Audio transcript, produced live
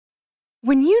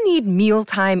When you need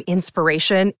mealtime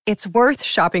inspiration, it's worth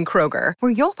shopping Kroger,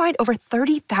 where you'll find over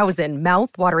 30,000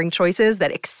 mouth-watering choices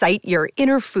that excite your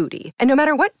inner foodie. And no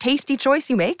matter what tasty choice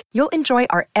you make, you'll enjoy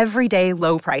our everyday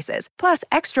low prices, plus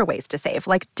extra ways to save,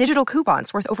 like digital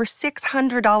coupons worth over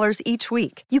 $600 each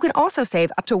week. You can also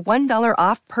save up to $1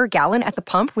 off per gallon at the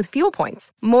pump with fuel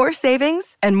points. More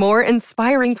savings and more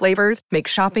inspiring flavors make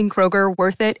shopping Kroger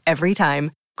worth it every time.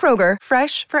 Kroger,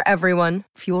 fresh for everyone.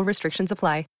 Fuel restrictions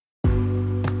apply.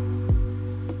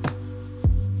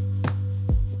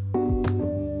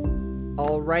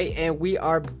 All right, and we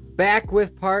are back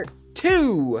with part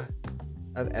 2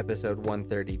 of episode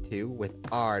 132 with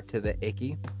R to the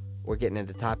Icky. We're getting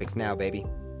into topics now, baby.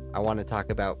 I want to talk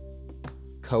about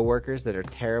coworkers that are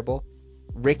terrible.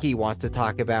 Ricky wants to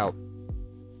talk about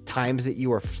times that you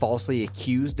were falsely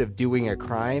accused of doing a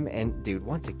crime. And dude,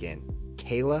 once again,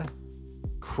 Kayla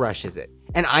crushes it.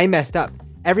 And I messed up.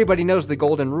 Everybody knows the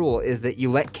golden rule is that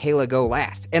you let Kayla go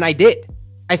last. And I did.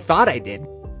 I thought I did,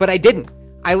 but I didn't.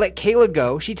 I let Kayla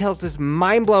go. She tells this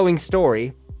mind-blowing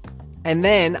story. And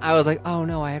then I was like, oh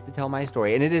no, I have to tell my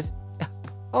story. And it is,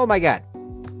 oh my God.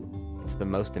 It's the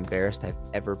most embarrassed I've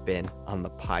ever been on the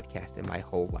podcast in my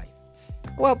whole life.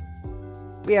 Well,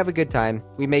 we have a good time.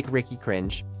 We make Ricky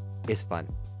cringe. It's fun.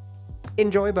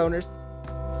 Enjoy, boners.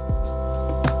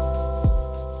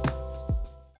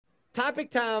 Topic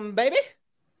time, baby.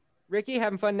 Ricky,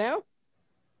 having fun now?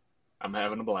 I'm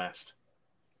having a blast.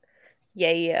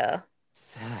 Yeah.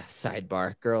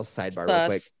 Sidebar. Girls, sidebar real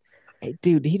quick. Hey,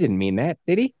 dude, he didn't mean that,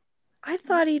 did he? I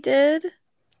thought he did.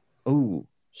 Ooh.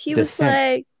 He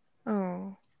Dissent. was like,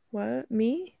 oh, what?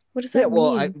 Me? What does that mean?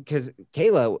 Well, because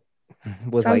Kayla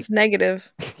was Sounds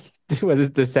negative. what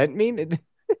does dissent mean?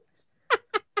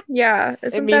 Yeah.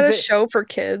 Isn't that a show for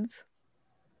kids?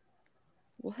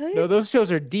 What? No, those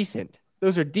shows are decent.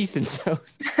 Those are decent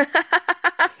shows.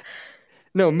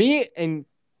 No, me and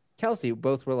Kelsey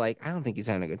both were like, I don't think he's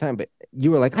having a good time, but you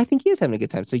were like, I think he is having a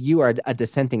good time. So you are a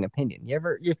dissenting opinion.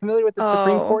 You're familiar with the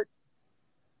Supreme Court?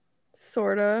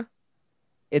 Sorta.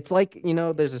 It's like,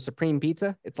 there's a Supreme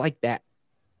Pizza. It's like that,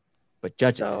 but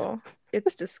judges. So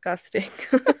it's disgusting.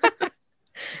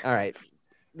 All right.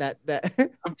 That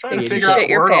I'm trying to figure out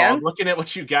Wordle. I'm looking at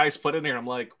what you guys put in there. I'm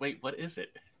like, wait, what is it?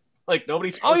 Like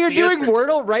nobody's. Oh, you're doing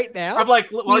Wordle right now? I'm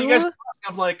like, well, you guys.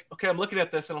 I'm like, okay, I'm looking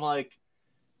at this, and I'm like,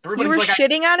 everybody's you were like,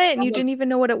 shitting on it, and you didn't even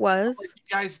know what it was. Like,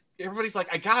 guys, everybody's like,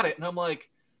 I got it, and I'm like,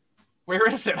 where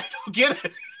is it? I don't get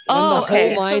it. When the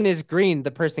whole line is green,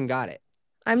 the person got it.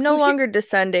 I'm no longer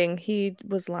descending. He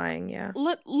was lying. Yeah.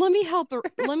 Let me help.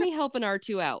 Let me help an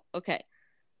R2 out. Okay.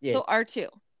 Yeah. So R2,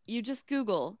 you just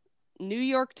Google New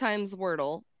York Times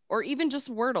Wordle, or even just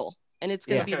Wordle, and it's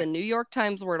going to be the New York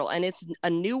Times Wordle, and it's a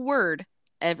new word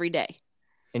every day.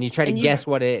 And you try to guess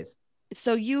what it is.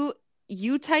 So you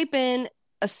type in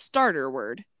a starter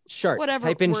word. Shart. Whatever.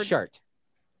 Type in shart.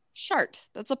 Shart.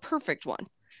 That's a perfect one.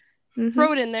 Mm-hmm.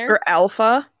 Throw it in there. Or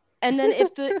alpha. And then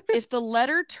if the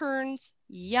letter turns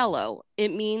yellow,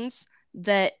 it means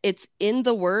that it's in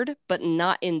the word, but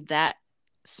not in that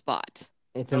spot.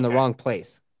 It's in the wrong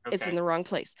place. Okay. It's in the wrong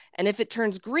place. And if it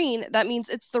turns green, that means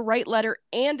it's the right letter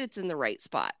and it's in the right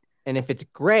spot. And if it's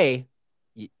gray,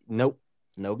 nope,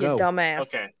 no go. You dumbass.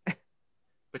 Okay.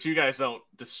 But you guys don't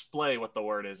display what the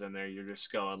word is in there. You're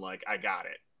just going like, I got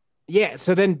it. Yeah.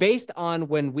 So then based on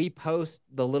when we post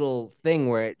the little thing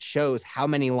where it shows how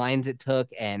many lines it took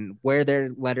and where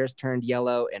their letters turned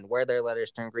yellow and where their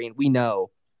letters turned green, we know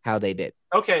how they did.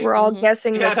 Okay. We're all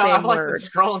guessing the same I'm word.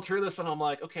 Scrolling through this and I'm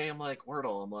like,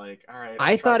 Wordle. I'm like, all right.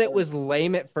 I thought it was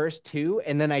lame at first too.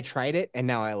 And then I tried it and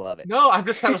now I love it. No, I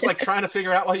was like trying to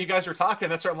figure out while you guys were talking.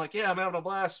 That's where I'm like, yeah, I'm having a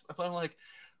blast. But I'm like,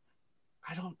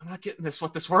 I'm not getting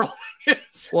what this Wordle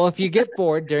is. Well, if you get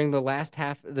bored during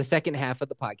the second half of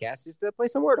the podcast, just play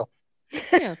some Wordle.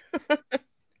 Yeah.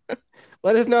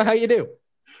 Let us know how you do.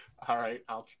 All right.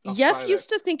 I'll Jeff used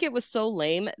to think it was so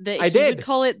lame that he would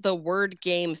call it the word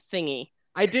game thingy.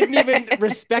 I didn't even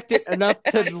respect it enough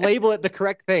to label it the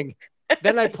correct thing.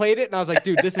 Then I played it and I was like,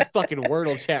 dude, this is fucking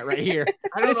Wordle chat right here.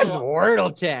 This is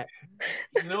Wordle chat.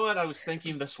 You know what I was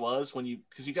thinking this was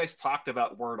because you guys talked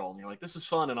about Wordle and you're like, this is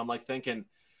fun. And I'm like I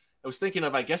was thinking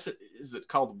of, I guess is it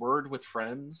called Word with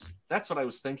Friends? That's what I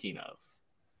was thinking of.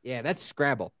 Yeah, that's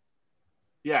Scrabble.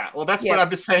 Yeah, well, that's what I'm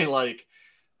just saying. Like,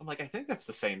 I'm like, I think that's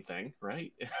the same thing,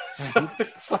 right? So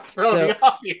it's like throwing me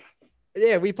off you.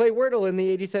 Yeah, we play Wordle in the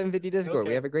 8750 Discord. Okay.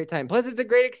 We have a great time. Plus, it's a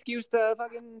great excuse to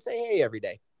fucking say hey every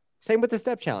day. Same with the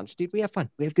step challenge, dude. We have fun.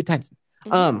 We have good times.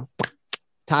 Mm-hmm.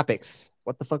 Topics.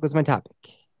 What the fuck was my topic?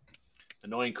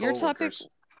 Annoying coworkers. Your topic.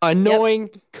 Annoying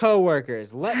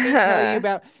coworkers. Let me tell you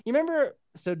about. You remember?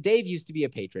 So Dave used to be a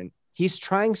patron, He's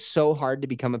trying so hard to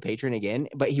become a patron again,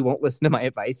 but he won't listen to my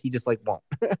advice. He just like won't.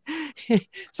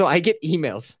 So I get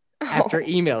emails after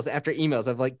emails after emails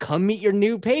of like, come meet your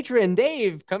new patron,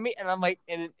 Dave. Come meet. And I'm like,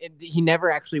 and he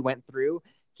never actually went through.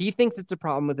 He thinks it's a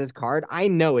problem with his card. I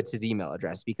know it's his email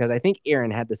address because I think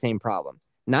Aaron had the same problem.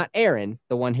 Not Aaron,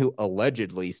 the one who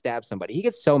allegedly stabbed somebody. He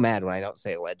gets so mad when I don't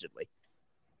say allegedly.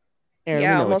 Aaron,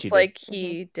 yeah, almost like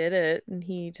he did it, and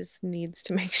he just needs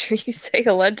to make sure you say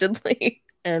allegedly.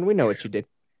 Aaron, we know what you did.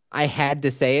 I had to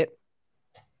say it.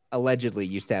 Allegedly,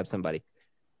 you stabbed somebody.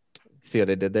 See what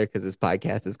I did there? Because this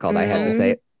podcast is called I Had to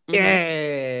Say It.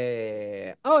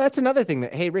 Yeah. Oh, that's another thing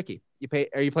that. Hey, Ricky,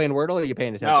 are you playing Wordle or are you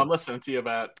paying attention? No, I'm listening to you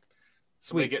about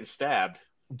somebody getting stabbed.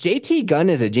 JT Gunn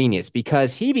is a genius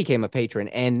because he became a patron,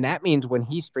 and that means when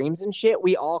he streams and shit,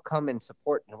 we all come and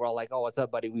support, and we're all like, "Oh, what's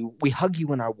up, buddy?" We hug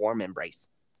you in our warm embrace.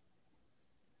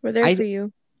 We're there for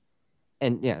you.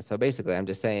 And yeah, so basically, I'm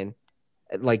just saying,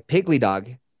 like Piggly Dog,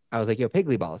 I was like, "Yo,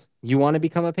 Piggly Balls, you want to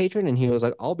become a patron?" And he was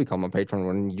like, "I'll become a patron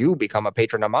when you become a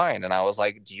patron of mine." And I was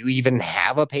like, "Do you even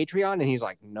have a Patreon?" And he's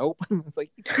like, "Nope." I was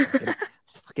like,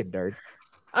 "Fucking nerd."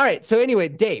 All right, so anyway,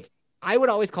 Dave. I would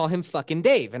always call him fucking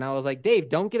Dave. And I was like, Dave,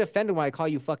 don't get offended when I call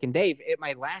you fucking Dave. At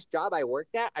my last job I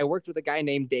worked at, I worked with a guy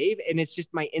named Dave, and it's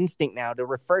just my instinct now to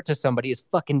refer to somebody as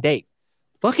fucking Dave.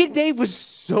 Fucking Dave was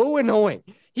so annoying.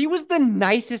 He was the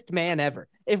nicest man ever.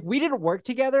 If we didn't work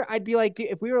together, I'd be like, dude,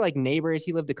 if we were like neighbors,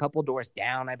 he lived a couple doors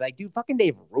down, I'd be like, dude, fucking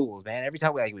Dave rules, man. Every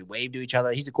time we wave to each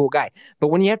other, he's a cool guy. But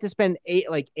when you have to spend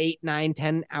 8, 9,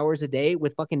 10 hours a day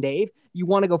with fucking Dave, you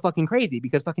want to go fucking crazy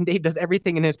because fucking Dave does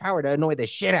everything in his power to annoy the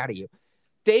shit out of you.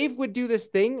 Dave would do this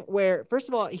thing where, first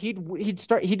of all, he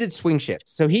did swing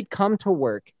shifts. So he'd come to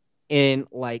work in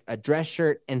like a dress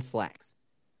shirt and slacks.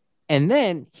 And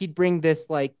then he'd bring this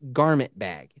like garment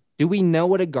bag. Do we know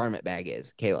what a garment bag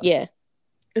is, Kayla? Yeah.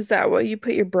 Is that what you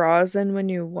put your bras in when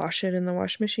you wash it in the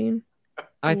wash machine?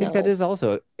 I think that is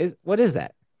also, what is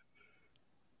that?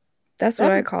 That's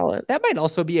what I call it. That might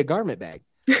also be a garment bag.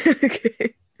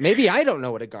 Okay. Maybe I don't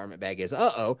know what a garment bag is.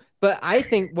 But I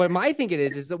think what I think it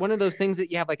is that one of those things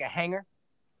that you have like a hanger,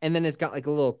 and then it's got like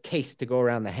a little case to go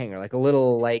around the hanger, like a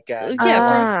little like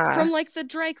from like the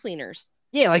dry cleaners.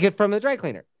 Yeah, like from the dry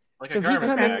cleaner. Like a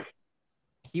garment bag.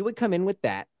 He would come in with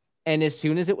that, and as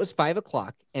soon as it was 5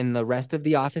 o'clock and the rest of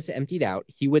the office emptied out,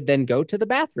 he would then go to the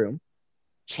bathroom,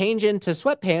 change into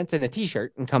sweatpants and a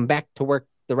t-shirt, and come back to work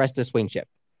the rest of swing shift.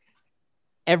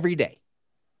 Every day.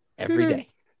 Every day.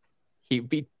 He'd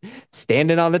be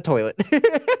standing on the toilet.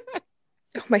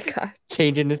 Oh my God.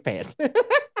 Changing his pants. I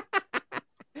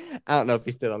don't know if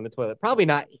he stood on the toilet. Probably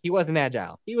not. He wasn't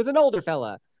agile. He was an older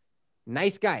fella.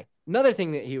 Nice guy. Another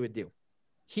thing that he would do.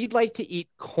 He'd like to eat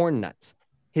corn nuts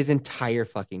his entire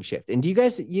fucking shift. And do you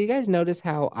guys notice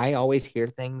how I always hear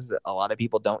things that a lot of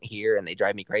people don't hear and they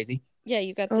drive me crazy? Yeah,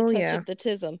 you got the touch of the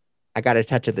tism. I got a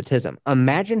touch of the tism.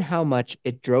 Imagine how much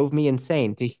it drove me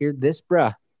insane to hear this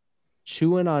bruh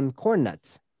chewing on corn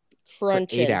nuts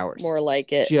crunching for 8 hours. More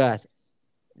like it.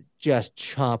 Just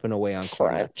chomping away on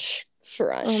corn nuts.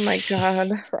 Crunch. Oh my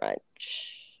God.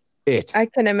 Crunch. I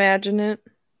can imagine it.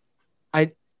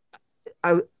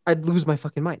 I'd lose my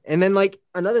fucking mind. And then like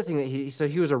another thing that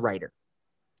he was a writer.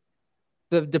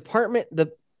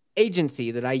 The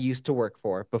agency that I used to work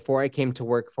for before I came to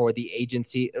work for the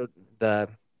agency, the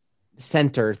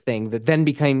center thing that then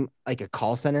became like a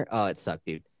call center. Oh, it sucked,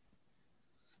 dude.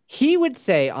 He would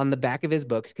say on the back of his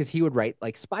books, because he would write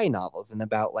like spy novels and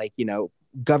about like,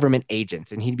 government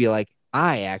agents. And he'd be like,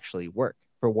 I actually work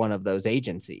for one of those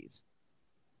agencies,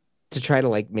 to try to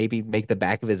like maybe make the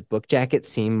back of his book jacket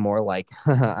seem more like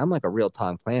I'm like a real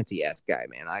Tom Clancy-esque guy,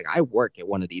 man. I work at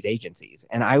one of these agencies.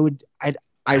 And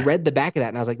I read the back of that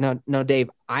and I was like, no, Dave,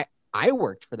 I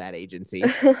worked for that agency.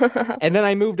 And then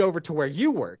I moved over to where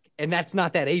you work, and that's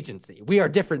not that agency. We are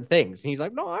different things. And he's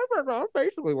like, no, I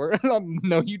basically work.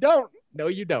 No, you don't. No,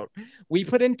 you don't. We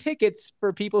put in tickets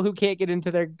for people who can't get into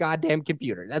their goddamn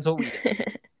computer. That's what we do.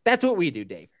 That's what we do,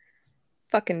 Dave.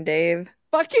 Fucking Dave.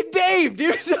 Fucking Dave,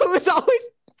 dude. So it was always,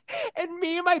 and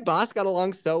me and my boss got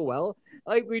along so well.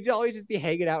 Like we'd always just be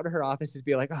hanging out in her office and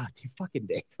be like, oh, dude, fucking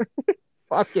Dave.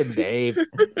 Fucking Dave.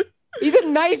 He's a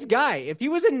nice guy. If he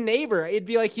was a neighbor, it'd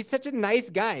be like, he's such a nice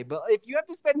guy. But if you have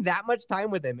to spend that much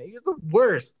time with him, he's the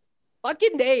worst.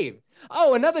 Fucking Dave.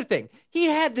 Oh, another thing. He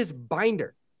had this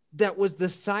binder that was the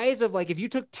size of like, if you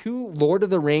took 2 Lord of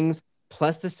the Rings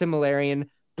plus the Silmarillion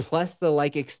plus the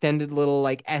like extended little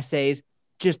like essays,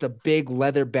 just a big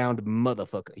leather bound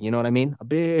motherfucker. You know what I mean? A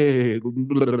big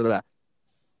blah, blah, blah.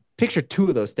 Picture 2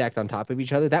 of those stacked on top of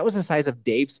each other. That was the size of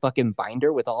Dave's fucking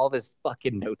binder with all of his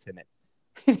fucking notes in it.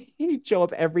 He'd show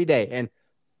up every day and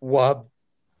wub.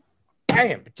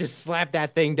 bam, just slap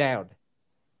that thing down.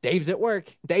 Dave's at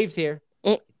work. Dave's here.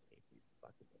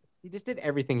 He just did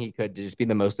everything he could to just be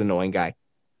the most annoying guy.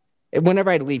 And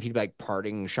whenever I'd leave, he'd be like,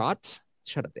 parting shots.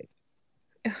 Shut up, Dave.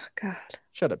 Oh, God.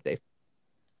 Shut up, Dave.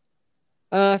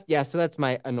 Yeah, so that's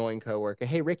my annoying coworker.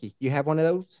 Hey, Ricky, you have one of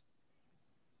those?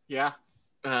 Yeah.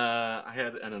 I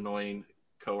had an annoying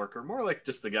coworker. More like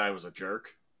just the guy was a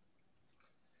jerk.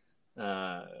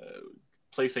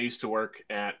 Place I used to work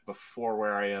at before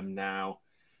where I am now.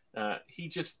 He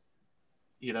just,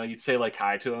 you'd say like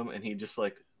hi to him and he'd just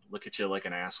like look at you like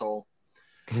an asshole.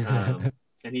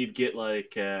 And he'd get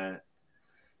like, I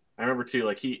remember too,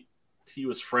 like he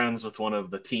was friends with one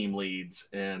of the team leads,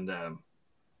 and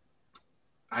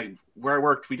where I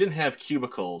worked, we didn't have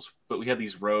cubicles, but we had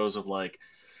these rows of like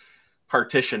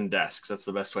partition desks. That's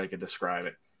the best way I could describe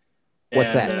it.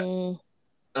 What's that?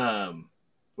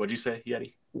 What'd you say,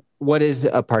 Yeti? What is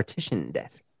a partition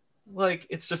desk? Like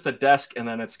it's just a desk, and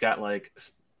then it's got like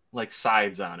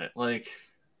sides on it, like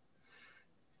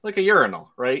a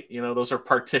urinal, right? Those are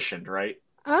partitioned, right?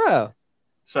 Oh.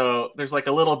 So there's like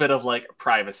a little bit of like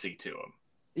privacy to them.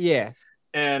 Yeah.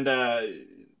 And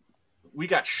we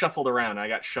got shuffled around. I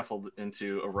got shuffled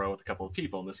into a row with a couple of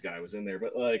people, and this guy was in there.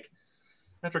 But like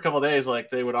after a couple of days, like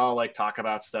they would all like talk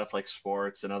about stuff like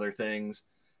sports and other things.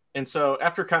 And so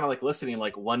after kind of like listening,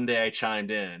 like one day I chimed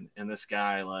in, and this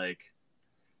guy like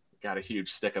got a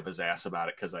huge stick up his ass about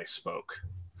it because I spoke.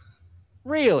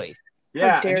 Really?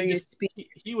 Yeah. How dare and you speak?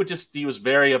 He was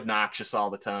very obnoxious all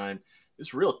the time. It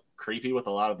was real creepy with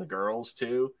a lot of the girls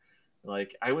too.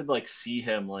 Like I would like see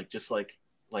him like just like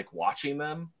watching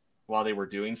them while they were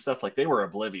doing stuff. Like they were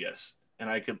oblivious, and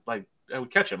I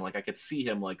would catch him. Like I could see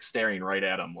him like staring right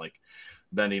at him, like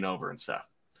bending over and stuff.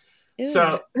 Ew.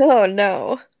 So oh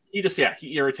no, he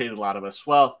irritated a lot of us.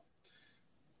 Well,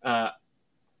 I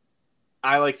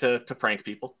like to prank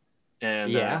people,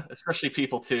 and especially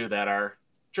people too that are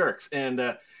jerks. And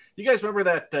you guys remember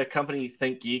that company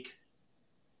Think Geek?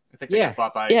 I think they got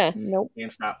bought by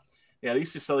GameStop. Yeah, they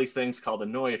used to sell these things called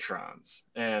Annoyatrons,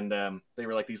 and they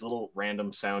were like these little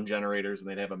random sound generators, and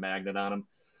they'd have a magnet on them.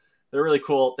 They're really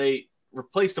cool. They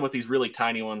replaced them with these really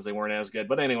tiny ones. They weren't as good.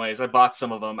 But anyways, I bought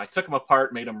some of them. I took them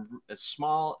apart, made them as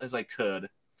small as I could.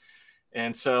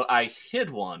 And so I hid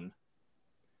one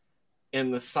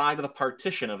in the side of the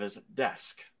partition of his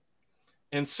desk.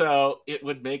 And so it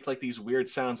would make like these weird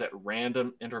sounds at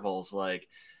random intervals, like,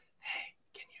 hey,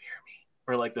 can you hear me?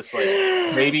 Or like this like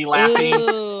baby laughing,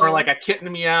 or like a kitten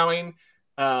meowing.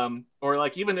 Or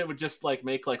like even it would just like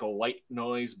make like a white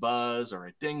noise buzz or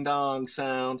a ding dong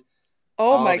sound.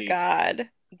 Oh my God.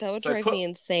 That would drive me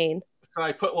insane. So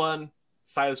I put one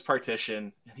side of his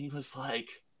partition, and he was like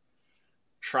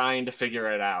trying to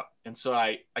figure it out. And so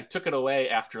I took it away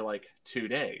after like 2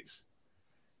 days.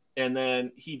 And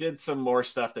then he did some more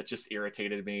stuff that just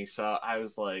irritated me. So I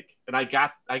was like, and I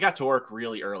got to work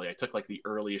really early. I took like the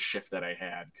earliest shift that I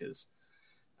had because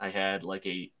I had like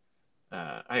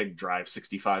I had to drive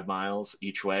 65 miles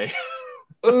each way.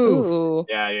 Ooh.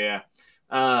 Yeah.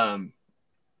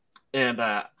 And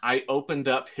I opened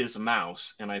up his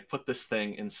mouse, and I put this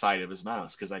thing inside of his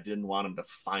mouse because I didn't want him to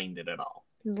find it at all.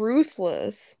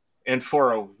 Ruthless. And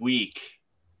for a week,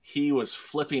 he was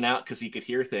flipping out because he could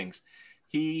hear things.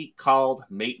 He called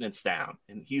maintenance down,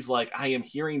 and he's like, I am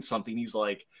hearing something. He's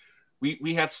like,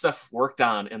 we had stuff worked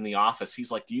on in the office.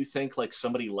 He's like, do you think like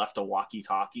somebody left a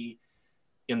walkie-talkie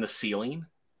in the ceiling?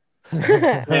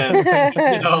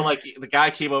 And like the guy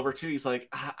came over too. He's like,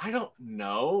 I don't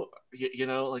know,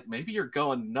 like maybe you're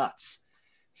going nuts.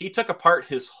 He took apart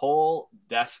his whole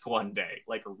desk one day,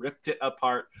 like ripped it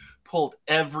apart, pulled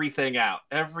everything out,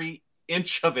 every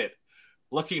inch of it,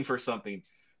 looking for something,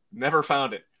 never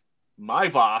found it. My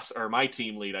boss, or my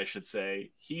team lead, I should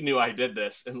say, he knew I did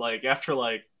this, and like after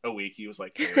like a week, he was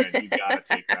like, hey man, you gotta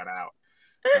take that out.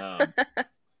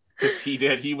 Because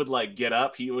he would like get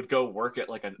up, he would go work at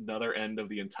like another end of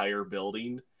the entire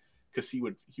building because he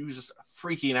was just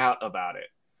freaking out about it.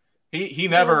 He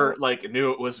never like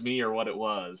knew it was me or what it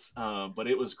was, but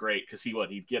it was great because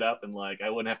he'd get up and like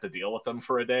I wouldn't have to deal with him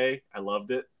for a day. I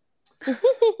loved it.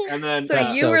 And then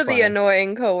so you were the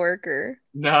annoying coworker.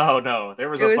 No, there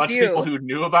was a bunch of people who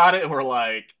knew about it and were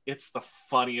like, it's the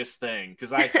funniest thing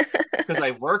because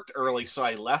I worked early, so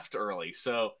I left early,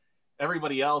 so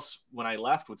everybody else, when I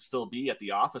left, would still be at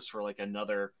the office for like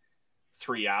another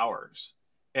 3 hours.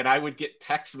 And I would get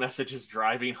text messages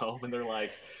driving home, and they're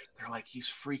like, he's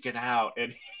freaking out.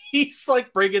 And he's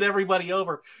like bringing everybody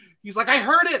over. He's like, I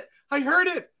heard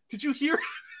it. Did you hear it?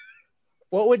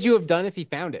 What would you have done if he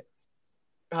found it?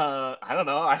 I don't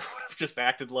know. I would have just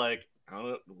acted like, I don't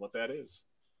know what that is.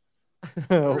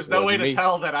 There was no way to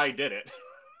tell that I did it.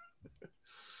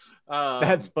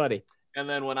 That's funny. And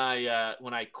then when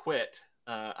I quit,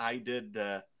 I did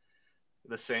the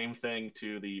same thing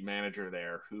to the manager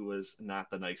there, who was not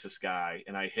the nicest guy.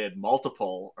 And I hid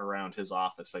multiple around his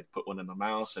office. I put one in the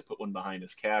mouse. I put one behind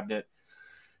his cabinet.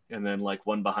 And then like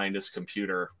one behind his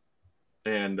computer.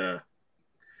 And,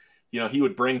 he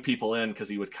would bring people in because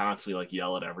he would constantly like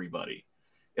yell at everybody.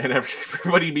 And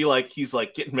everybody would be like, he's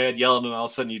like getting mad, yelling. And all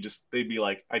of a sudden they'd be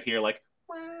like, I'd hear like,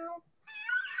 wow.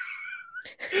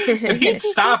 And he'd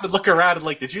stop and look around and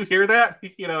like, did you hear that?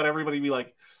 And everybody would be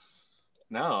like,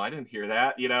 no, I didn't hear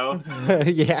that,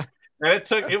 Yeah.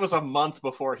 And it was a month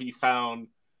before he found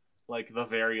like the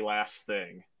very last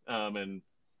thing. And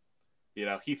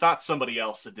he thought somebody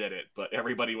else did it, but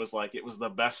everybody was like, it was the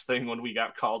best thing when we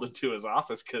got called into his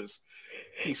office, because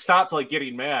he stopped like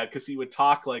getting mad because he would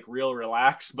talk like real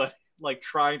relaxed, but like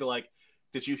trying to like,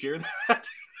 did you hear that?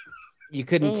 You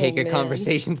couldn't take a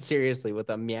conversation seriously with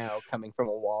a meow coming from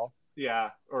a wall. Yeah,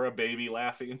 or a baby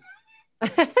laughing.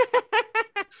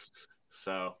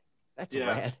 So that's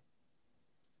rad.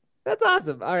 That's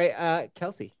awesome. All right,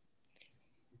 Kelsey.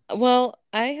 Well,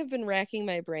 I have been racking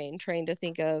my brain trying to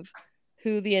think of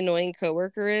who the annoying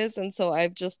coworker is, and so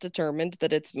I've just determined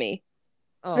that it's me.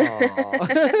 Oh,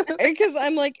 because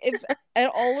I'm like, if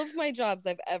at all of my jobs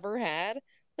I've ever had,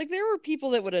 like there were people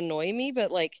that would annoy me,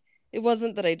 but like it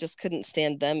wasn't that I just couldn't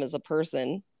stand them as a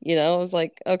person. I was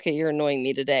like, okay, you're annoying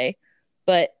me today,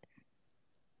 but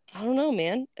I don't know,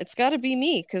 man. It's got to be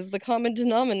me because the common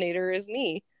denominator is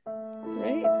me,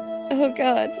 right? Oh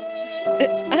God,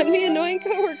 I'm the annoying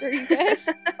coworker, you guys.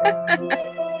 And I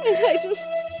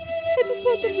just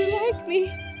want them to like me.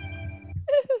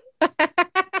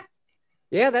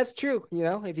 Yeah, that's true.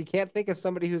 If you can't think of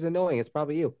somebody who's annoying, it's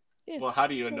probably you. Yeah, well, how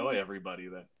do you annoy everybody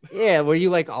then? Yeah, were you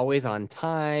like always on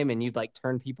time and you'd like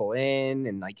turn people in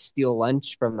and like steal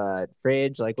lunch from the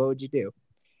fridge? Like, what would you do?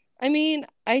 I mean,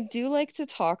 I do like to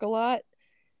talk a lot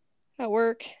at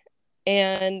work,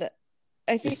 and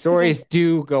I think your stories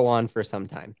do go on for some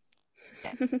time.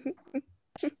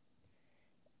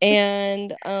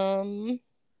 And I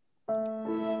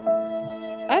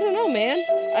don't know, man.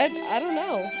 I don't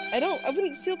know. I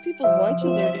wouldn't steal people's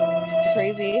lunches or do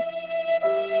crazy.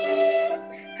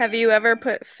 Have you ever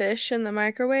put fish in the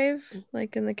microwave,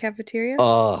 like in the cafeteria?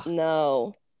 Oh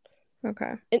no.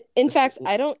 Okay. In fact,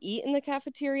 I don't eat in the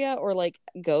cafeteria or like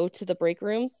go to the break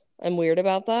rooms. I'm weird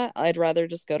about that. I'd rather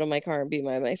just go to my car and be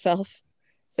by myself.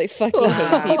 They fucking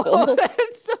hate people.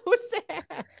 That's so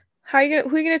sad. Who are you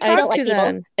gonna talk to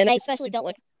then? And I especially don't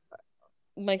like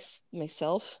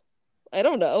myself. I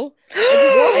don't know.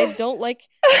 I don't like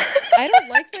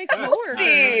my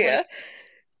coworkers.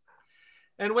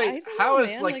 And wait, how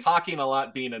is like talking a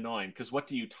lot being annoying? Because what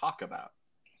do you talk about?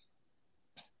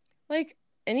 Like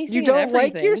anything. You don't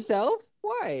like yourself?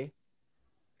 Why?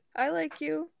 I like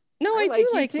you. No, I do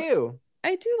like you too.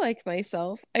 I do like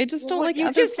myself. I just don't like you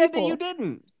other just people. Said that you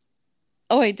didn't.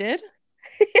 Oh, I did?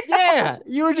 Yeah.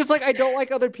 You were just like, I don't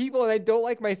like other people and I don't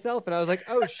like myself. And I was like,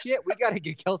 oh shit, we gotta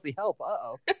get Kelsey help.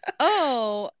 Uh-oh.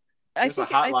 Oh. There's a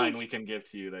hotline we can give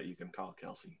to you that you can call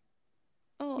Kelsey.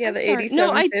 Oh, yeah, the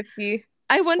 8750.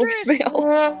 I wonder if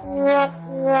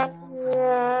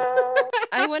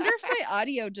I wonder if my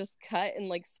audio just cut and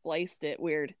like spliced it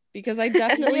weird, because I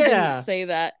definitely didn't say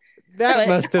that. That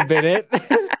must have been it.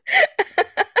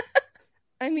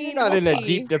 I mean, you're not in a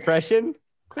deep depression.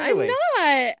 Clearly. I'm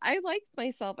not. I like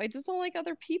myself. I just don't like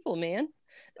other people, man.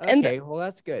 Okay, well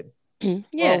that's good.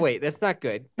 Yeah. Oh wait, that's not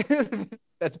good.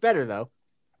 That's better though.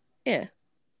 Yeah.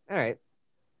 All right.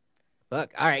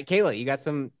 Look, all right, Kayla, you got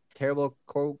some terrible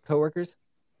coworkers?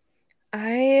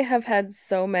 I have had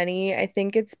so many. I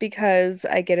think it's because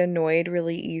I get annoyed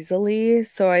really easily.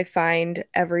 So I find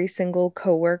every single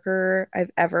coworker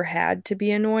I've ever had to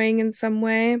be annoying in some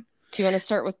way. Do you want to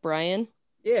start with Brian?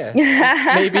 Yeah.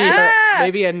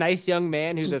 maybe a nice young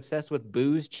man who's obsessed with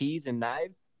booze, cheese, and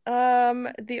knives.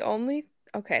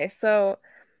 Okay, so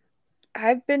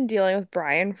I've been dealing with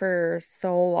Brian for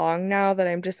so long now that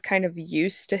I'm just kind of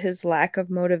used to his lack of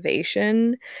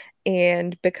motivation.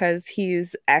 And because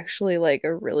he's actually like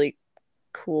a really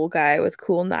cool guy with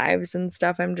cool knives and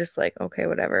stuff, I'm just like, okay,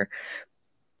 whatever.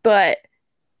 But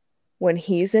when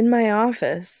he's in my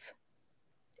office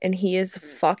and he is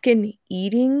fucking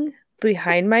eating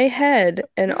behind my head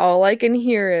and all I can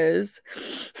hear is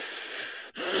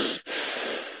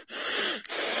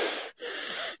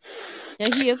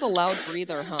yeah, he is a loud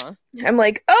breather, huh? I'm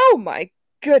like, oh my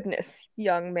goodness,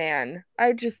 young man.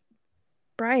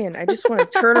 Brian, I just want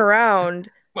to turn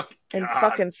around and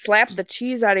fucking slap the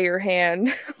cheese out of your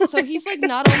hand. So he's like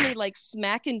not only like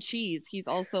smacking cheese, he's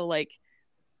also like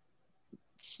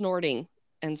snorting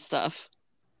and stuff.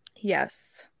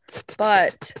 Yes,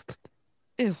 but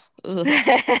ew,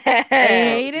 I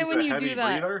hate it when you do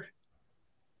that.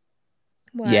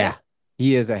 Yeah,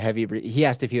 he is a heavy breather. He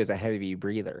asked if he was a heavy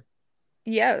breather.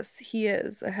 Yes, he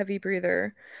is a heavy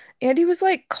breather. And he was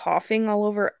like coughing all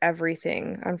over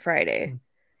everything on Friday.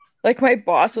 Like my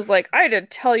boss was like, I had to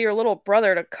tell your little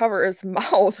brother to cover his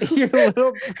mouth. Your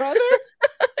little brother?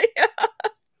 Yeah.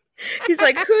 He's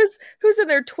like, who's in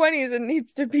their 20s and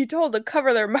needs to be told to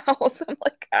cover their mouth? I'm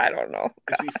like, I don't know.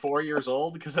 God. Is he 4 years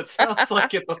old? Because it sounds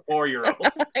like it's a 4-year-old.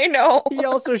 I know. He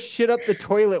also shit up the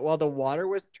toilet while the water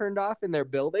was turned off in their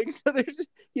building. So he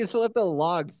just left a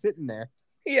log sitting there.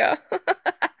 Yeah.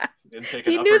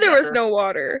 He knew there was no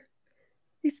water.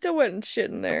 He still went and shit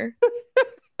in there.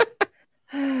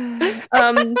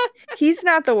 He's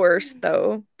not the worst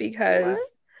though, because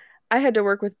I had to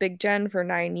work with Big Jen for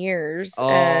 9 years.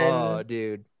 Oh,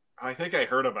 dude. I think I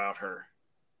heard about her.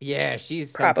 Yeah,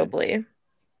 she's probably.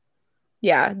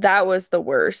 Yeah, that was the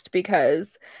worst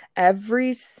because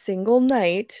every single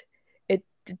night, it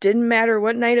didn't matter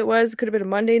what night it was. It could have been a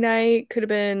Monday night, could have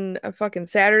been a fucking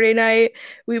Saturday night.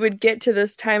 We would get to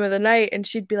this time of the night and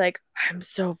she'd be like, I'm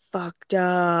so fucked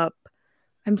up.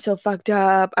 I'm so fucked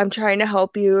up. I'm trying to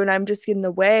help you and I'm just in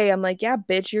the way. I'm like, yeah,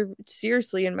 bitch, you're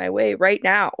seriously in my way right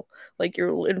now. Like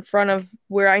you're in front of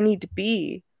where I need to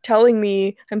be, telling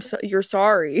me you're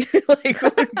sorry. Like,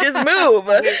 just move.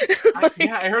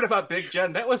 I heard about Big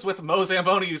Jen. That was with Mo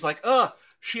Zamboni. He was like,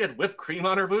 she had whipped cream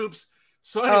on her boobs.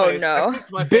 So anyways, no.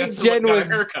 Big Jen was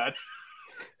a haircut.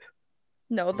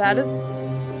 No, that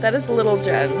is Little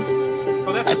Jen.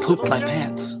 Oh, that's I pooped my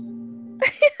pants.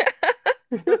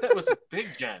 That was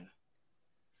Big Jen.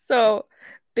 So,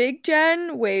 Big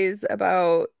Jen weighs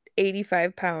about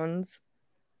 85 pounds.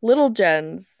 Little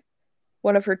Jen's,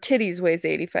 one of her titties weighs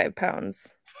 85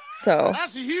 pounds. So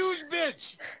that's a huge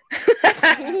bitch.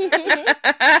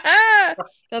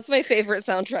 That's my favorite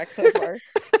soundtrack so far.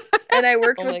 And I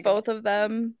worked with both of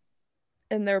them,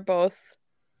 and they're both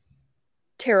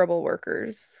terrible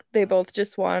workers. They both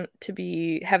just want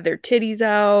to have their titties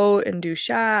out and do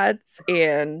shots,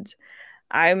 and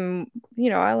I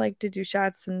like to do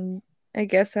shots and I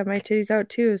guess have my titties out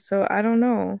too. So I don't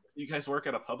know. You guys work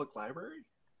at a public library?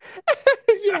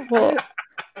 Yeah. Well,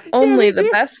 only the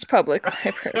best public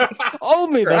library.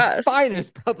 Only the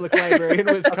finest public library in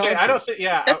Wisconsin. Okay, I don't think.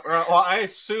 Yeah. Well, I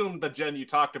assumed the Jen you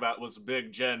talked about was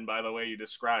Big Jen by the way you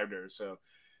described her. So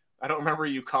I don't remember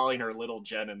you calling her Little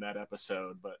Jen in that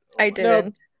episode, but I didn't.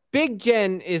 No, Big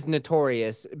Jen is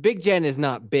notorious. Big Jen is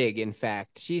not big. In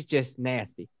fact, she's just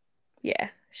nasty. Yeah,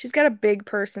 she's got a big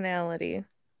personality.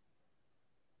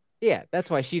 Yeah,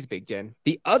 that's why she's Big Jen.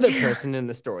 The other person in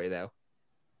the story, though.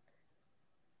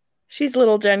 She's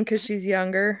Little Jen because she's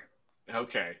younger.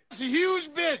 Okay. It's a huge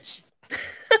bitch.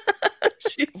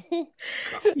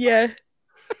 Yeah.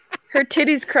 Her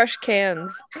titties crush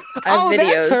cans. I have videos.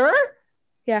 That's her?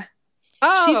 Yeah.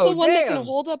 Oh, she's the one that can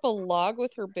hold up a log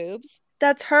with her boobs?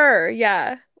 That's her,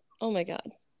 yeah. Oh my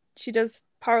god. She does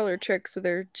parlor tricks with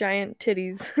her giant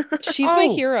titties. She's my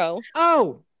hero.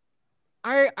 Oh,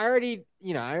 I already,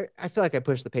 I feel like I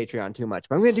pushed the Patreon too much,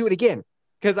 but I'm going to do it again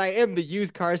because I am the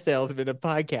used car salesman of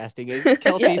podcasting, as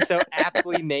Kelsey so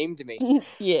aptly named me.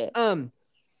 Yeah.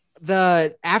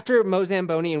 After Mo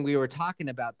Zamboni and we were talking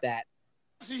about that,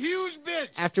 it's a huge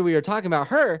bitch. After we were talking about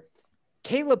her,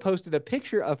 Kayla posted a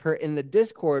picture of her in the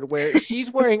Discord where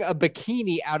she's wearing a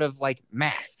bikini out of like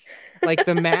masks. Like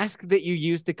the mask that you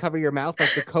use to cover your mouth,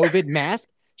 like the COVID mask.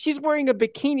 She's wearing a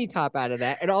bikini top out of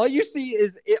that. And all you see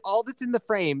is all that's in the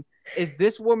frame is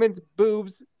this woman's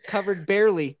boobs covered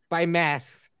barely by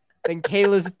masks. And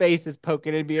Kayla's face is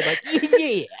poking and being like,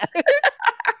 yeah.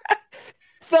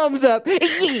 Thumbs up.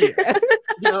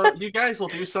 Yeah. You guys will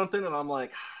do something. And I'm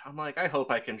like, I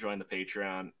hope I can join the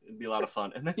Patreon. It'd be a lot of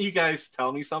fun. And then you guys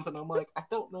tell me something. I'm like, I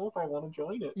don't know if I want to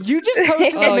join it. You just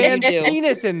posted a man's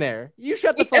penis in there. You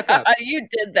shut the fuck up. You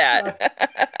did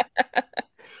that.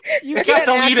 You can't act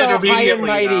all high and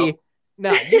mighty.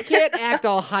 No, you can't act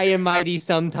all high and mighty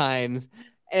sometimes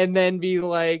and then be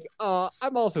like, oh,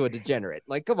 I'm also a degenerate.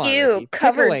 Like, come on. Ew, Ricky.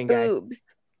 covered boobs.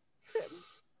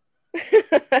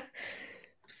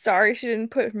 Sorry she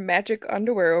didn't put magic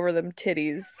underwear over them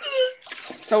titties.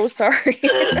 So sorry.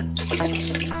 I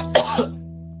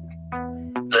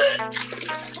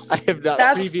have not.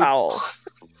 That's foul.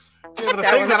 Yeah, the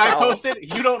thing that I posted,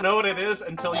 you don't know what it is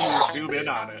until you zoom in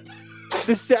on it.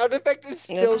 The sound effect is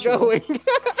still going.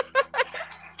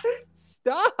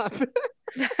 Stop.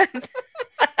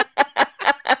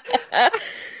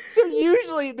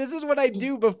 normally this is what I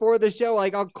do before the show.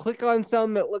 Like I'll click on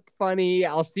some that look funny.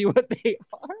 I'll see what they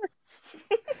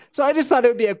are. So I just thought it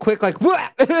would be a quick like,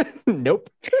 nope.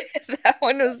 That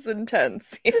one was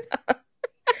intense. Yeah.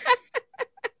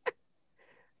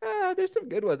 There's some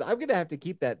good ones. I'm gonna have to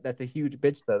keep that. That's a huge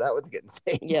bitch, though. That one's getting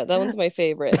saved. Yeah, that one's my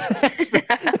favorite.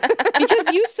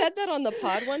 Because you said that on the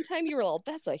pod one time. You were like,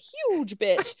 "That's a huge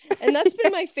bitch," and that's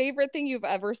been my favorite thing you've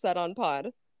ever said on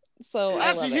pod. So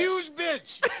That's I love a huge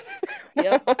bitch.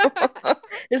 Yep.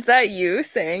 Is that you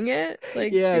saying it?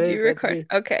 Like, Yeah, did it you is. That's record? me.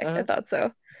 Okay, Uh-huh. I thought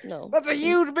so. No. That's a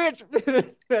huge bitch.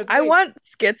 That's I me. want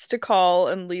Skits to call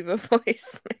and leave a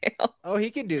voicemail. Oh,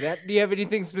 he can do that. Do you have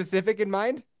anything specific in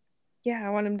mind? Yeah,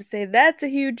 I want him to say, "That's a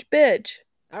huge bitch."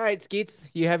 All right, Skeets,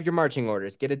 you have your marching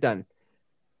orders. Get it done.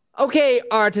 Okay,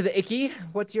 R to the Icky.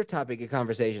 What's your topic of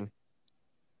conversation?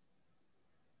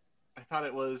 I thought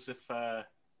it was if I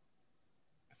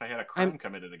had a crime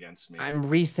committed against me. I'm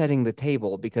resetting the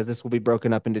table because this will be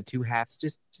broken up into two halves.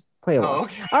 Just play along. Oh,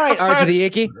 okay. All right, R to the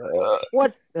Icky.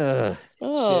 What? Oh, shit.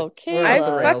 We're off the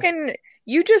Kayla. rails.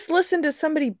 You just listened to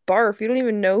somebody barf. You don't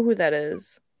even know who that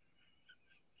is.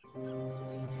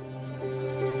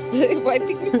 I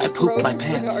think we I pooped broke my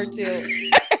pants. R2.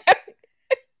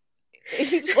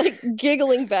 He's like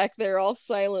giggling back there all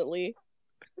silently.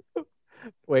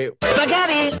 Wait.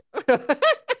 Spaghetti.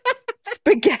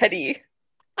 Spaghetti.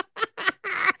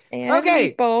 And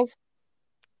Okay. meatballs.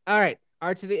 All right,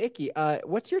 R to the Icky.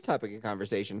 What's your topic of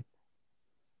conversation?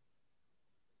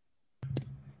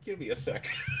 Give me a sec.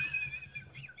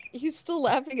 He's still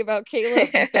laughing about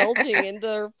Kayla belching into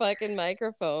her fucking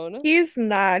microphone. He's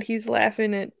not. He's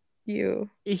laughing at you.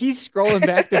 He's scrolling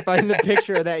back to find the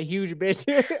picture of that huge bitch.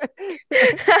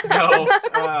 No.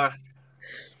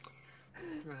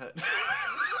 Go ahead.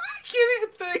 I can't even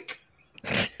think.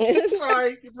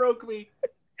 Sorry, you broke me.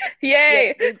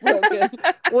 Yay! Yeah, it broke him.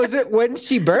 Was it when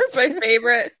she burped? My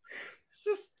favorite. It's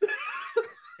just.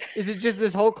 Is it just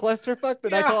this whole clusterfuck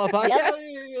that I Yeah. call a podcast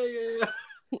Yeah.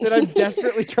 that I'm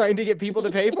desperately trying to get people to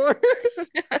pay for?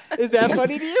 Is that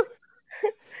funny to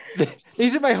you?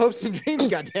 These are my hopes and dreams.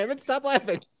 God damn it! Stop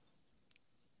laughing.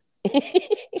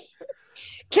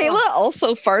 Kayla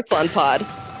also farts on pod.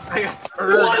 I have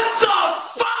heard. What the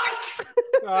fuck?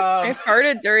 I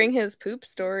farted during his poop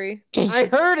story. I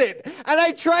heard it, and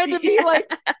I tried to be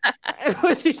like,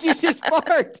 "Did you just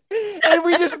fart?" And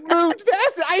we just moved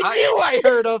past it. I knew I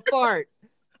heard a fart.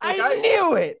 I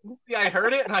knew it. See, I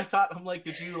heard it, and I thought, I'm like,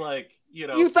 did you like,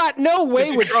 You thought no way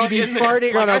did you would throw she it be in there?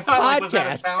 farting Like, on I a thought, like, was that a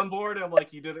podcast? soundboard? And I'm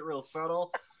like, you did it real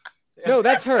subtle. No,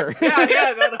 that's her.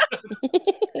 Yeah. No.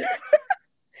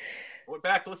 Went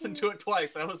back, listened to it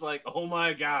twice. I was like, oh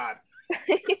my god.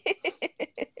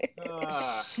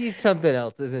 She's something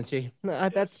else, isn't she?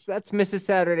 That's Mrs.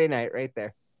 Saturday Night right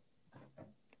there.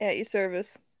 At your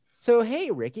service. So, hey,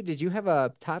 Ricky, did you have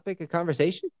a topic of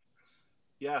conversation?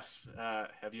 Yes.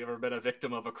 Have you ever been a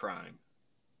victim of a crime?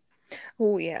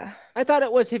 Oh, yeah. I thought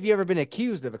it was, have you ever been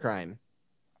accused of a crime?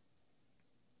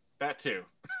 That too.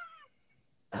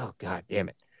 Oh, God damn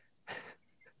it.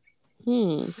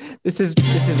 Hmm. This is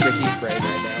Ricky's brain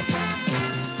right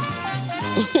now.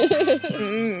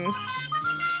 Mm.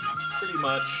 Pretty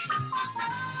much.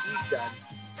 He's done.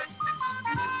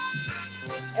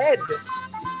 Ed!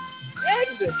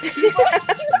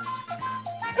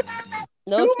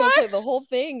 No, Too it's gonna play much? the whole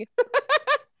thing.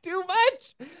 Too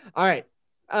much! All right.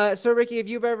 So, Ricky, have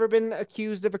you ever been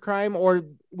accused of a crime? Or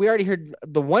we already heard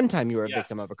the one time you were a Yes.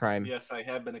 victim of a crime. Yes, I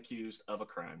have been accused of a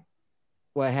crime.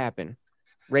 What happened?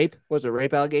 Rape? Was it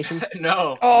rape allegations?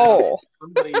 No. Oh.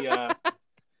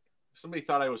 Somebody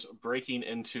thought I was breaking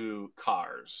into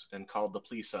cars and called the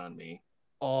police on me.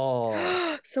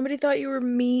 Oh. Somebody thought you were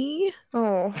me?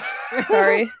 Oh,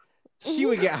 sorry. She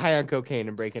would get high on cocaine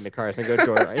and break into cars and go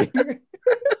joyriding.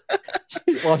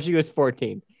 While she was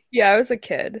 14. Yeah, I was a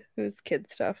kid. It was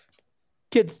kid stuff.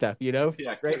 Kid stuff, you know?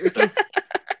 Yeah, Right, good stuff.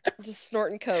 Just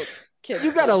snorting coke. Kids.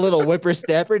 You got a little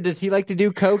whippersnapper. Does he like to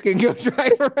do coke and go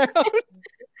drive around?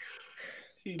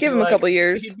 He'd Give be him a couple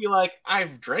years. He'd be like,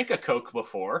 I've drank a Coke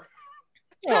before.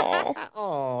 Oh.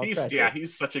 Oh,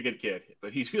 He's such a good kid.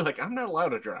 But he'd be like, I'm not allowed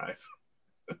to drive.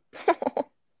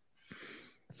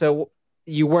 So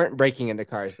you weren't breaking into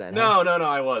cars then? huh? No,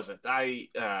 I wasn't. I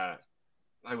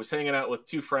was hanging out with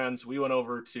two friends. We went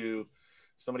over to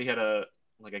somebody had a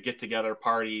get together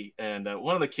party, and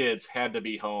one of the kids had to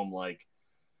be home like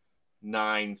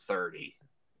 9:30.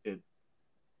 It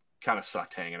kind of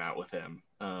sucked hanging out with him.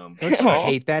 Don't you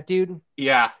hate that dude?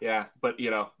 Yeah, but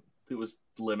it was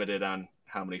limited on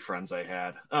how many friends I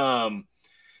had.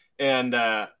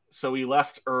 So we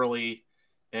left early,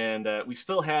 and we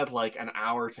still had like an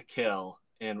hour to kill.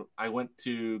 and I went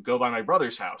to go by my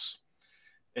brother's house.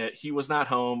 He was not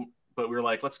home, but we were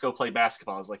like, let's go play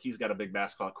basketball. I was like, he's got a big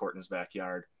basketball court in his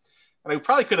backyard. And I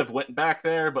probably could have went back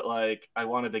there, but like I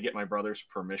wanted to get my brother's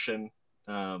permission.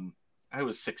 I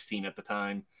was 16 at the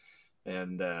time,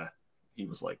 and he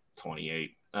was like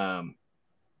 28 or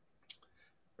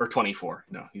 24.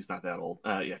 No, he's not that old.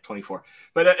 24.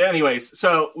 But anyways,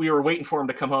 so we were waiting for him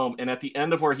to come home, and at the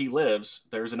end of where he lives,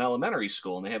 there's an elementary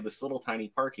school, and they have this little tiny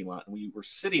parking lot, and we were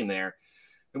sitting there,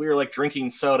 and we were like drinking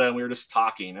soda, and we were just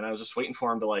talking, and I was just waiting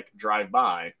for him to like drive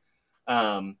by,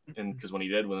 and because when he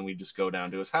did, then we'd just go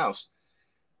down to his house.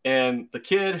 And the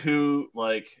kid who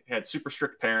like had super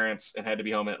strict parents and had to be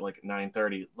home at like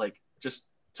 9:30, like just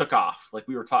took off. Like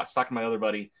we were talking to my other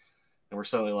buddy, and we're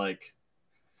suddenly like,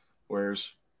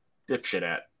 "Where's dipshit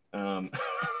at?" I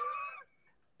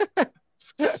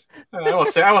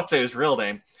won't say his real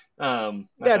name. Not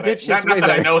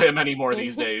that I know him anymore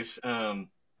these days.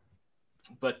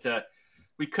 But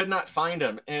we could not find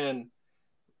him, and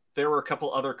there were a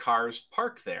couple other cars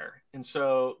parked there, and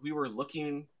so we were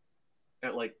looking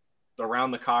at like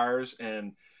around the cars,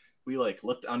 and we like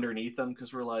looked underneath them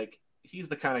because we're like, he's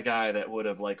the kind of guy that would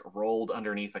have like rolled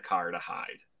underneath a car to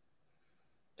hide,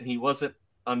 and he wasn't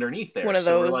underneath there. One of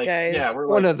those guys. Yeah, we're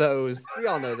one of those. We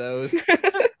all know those. He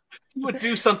would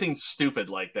do something stupid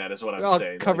like that, is what I'm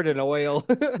saying. Covered in oil.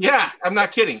 Yeah, I'm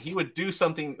not kidding. He would do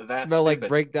something that smell stupid. Like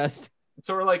brake dust.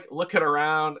 So we're like looking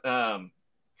around,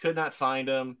 could not find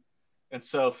him, and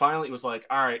so finally it was like,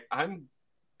 all right, I'm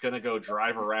gonna go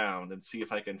drive around and see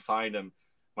if I can find him.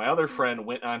 My other friend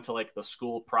went onto like the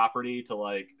school property to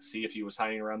like see if he was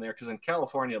hiding around there, because in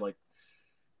California, like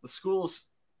the schools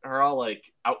are all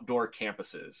like outdoor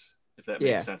campuses, if that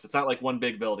makes sense. It's not like one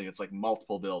big building, it's like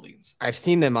multiple buildings. I've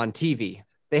seen them on TV.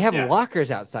 They have lockers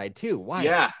outside too. Why?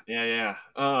 Yeah.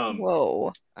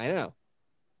 Whoa. I know.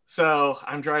 So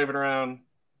I'm driving around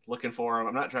looking for him.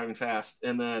 I'm not driving fast,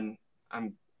 and then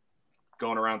I'm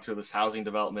going around through this housing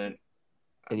development.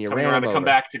 And you're coming around to come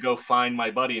back to go find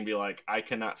my buddy and be like, I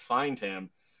cannot find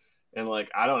him. And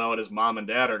like, I don't know what his mom and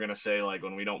dad are going to say, like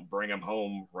when we don't bring him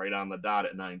home right on the dot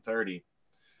at 9:30.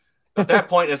 At that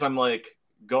point, as I'm like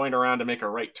going around to make a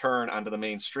right turn onto the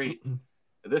main street,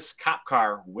 this cop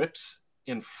car whips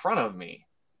in front of me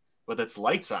with its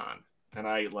lights on. And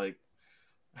I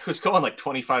was going like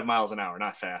 25 miles an hour,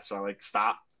 not fast. So I like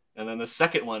stop. And then the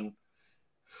second one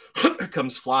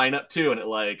comes flying up too. And it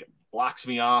like blocks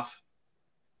me off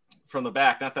from the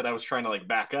back. Not that I was trying to like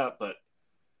back up, but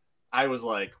I was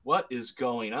like, what is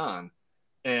going on?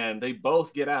 And they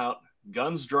both get out,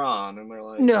 guns drawn, and they're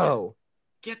like, no,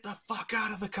 get the fuck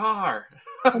out of the car.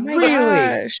 Oh my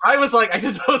gosh. I was like, I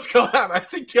didn't know what's going on. I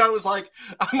think I was like,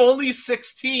 I'm only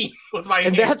 16 with my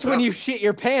hands that's up. When you shit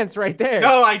your pants right there.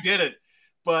 No, I didn't.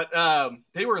 But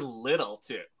they were little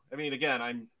too. I mean, again,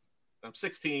 I'm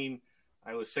 16.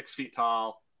 I was 6 feet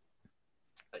tall.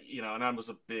 You know, and I was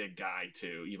a big guy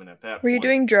too, even at that point. Were you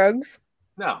doing drugs?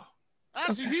 No.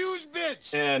 That's a huge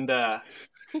bitch. And I'm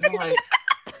like,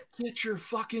 get your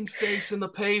fucking face in the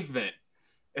pavement.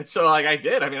 And so like I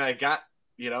did. I mean, I got,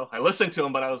 I listened to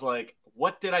him, but I was like,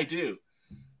 what did I do?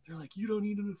 They're like, you don't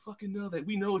need to fucking know that.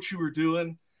 We know what you were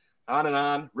doing. On and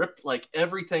on. Ripped like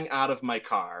everything out of my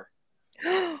car.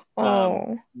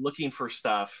 Looking for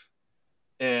stuff.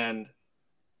 And,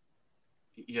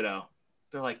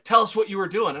 they're like, tell us what you were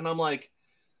doing. And I'm like,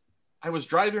 I was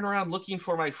driving around looking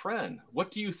for my friend. What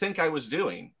do you think I was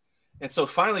doing? And so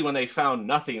finally, when they found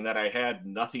nothing, that I had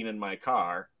nothing in my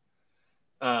car,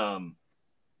 they're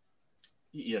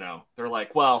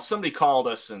like, well, somebody called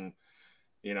us and,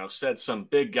 said some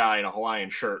big guy in a Hawaiian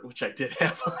shirt, which I did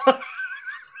have on.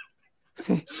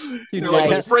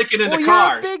 Was breaking into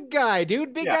cars. You're a big guy,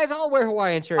 dude. Big guys all wear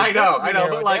Hawaiian shirts. I know,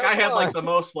 but like I had like the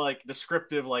most like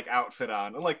descriptive like outfit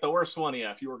on, and like the worst one,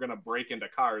 if you were gonna break into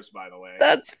cars, by the way.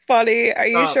 That's funny. Are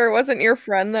you sure it wasn't your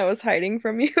friend that was hiding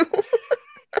from you?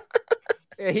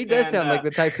 Yeah, he does sound like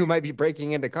the type who might be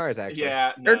breaking into cars, actually.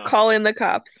 Yeah, no. Or calling the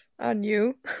cops on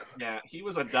you. Yeah, he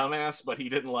was a dumbass, but he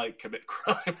didn't like commit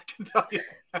crime. I can tell you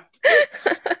that.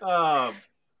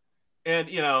 And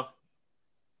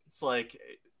it's like,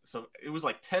 so it was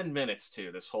like 10 minutes to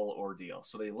this whole ordeal.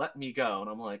 So they let me go, and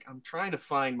I'm like, I'm trying to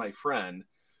find my friend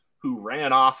who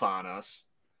ran off on us.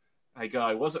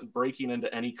 I wasn't breaking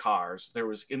into any cars.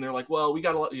 And they're like, well, we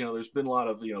got a lot, there's been a lot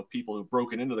of, people who've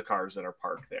broken into the cars that are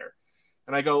parked there.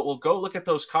 And I go, well, go look at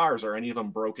those cars. Are any of them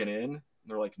broken in? And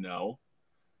they're like, no.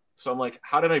 So I'm like,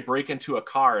 how did I break into a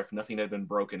car if nothing had been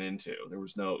broken into? There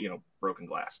was no, broken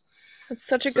glass. That's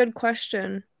such a good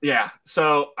question. Yeah.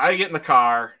 So I get in the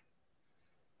car.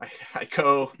 I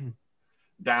go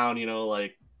down,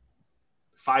 like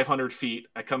 500 feet.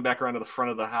 I come back around to the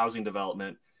front of the housing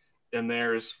development, and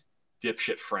there's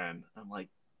dipshit friend. I'm like,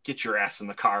 get your ass in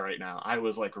the car right now. I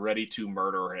was like ready to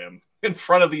murder him in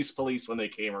front of these police when they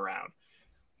came around.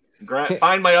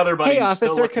 Find my other buddy. Hey,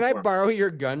 officer, can I borrow your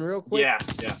gun real quick? Yeah.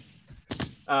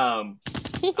 Find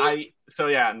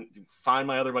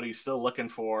my other buddy who's still looking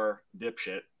for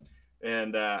dipshit,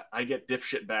 and I get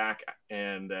dipshit back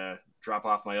and drop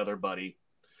off my other buddy.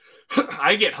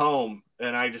 I get home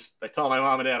and I tell my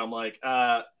mom and dad, I'm like,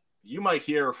 you might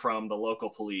hear from the local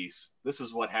police. This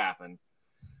is what happened.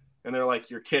 And they're like,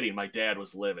 you're kidding. My dad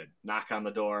was livid. Knock on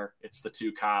the door. It's the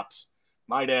two cops.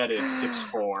 My dad is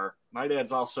 6'4". My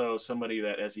dad's also somebody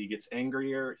that as he gets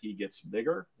angrier, he gets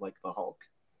bigger, like the Hulk.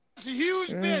 It's a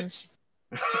huge bitch.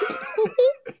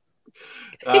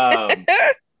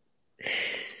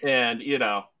 And, you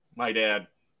know, my dad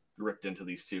ripped into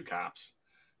these two cops.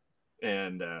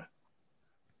 And,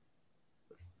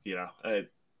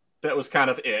 that was kind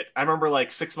of it. I remember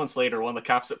like 6 months later, one of the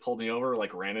cops that pulled me over,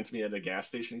 like ran into me at a gas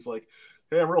station. He's like,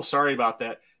 hey, I'm real sorry about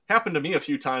that. Happened to me a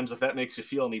few times, if that makes you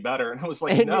feel any better. And I was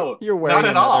like, and no, you're wearing not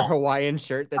at all. Hawaiian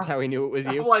shirt. That's how he knew it was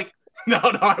you. I'm like, no,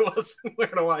 I wasn't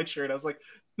wearing a Hawaiian shirt. I was like,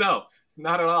 no,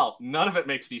 not at all. None of it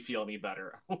makes me feel any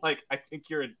better. I'm like, I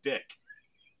think you're a dick.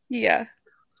 Yeah.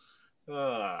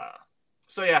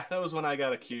 So yeah, that was when I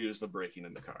got accused of breaking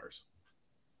into cars.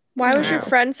 Why was your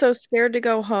friend so scared to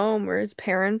go home? Were his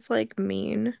parents like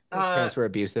mean? His parents were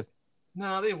abusive.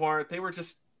 No, they weren't. They were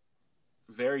just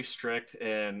very strict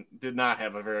and did not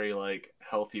have a very like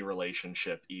healthy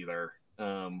relationship either.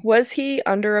 Was he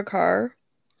under a car?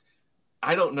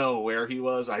 I don't know where he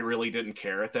was. I really didn't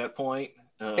care at that point.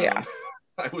 Yeah.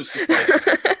 I was just like,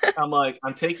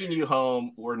 I'm taking you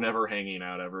home. We're never hanging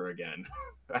out ever again.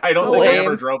 I don't think I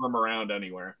ever drove him around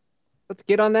anywhere. Let's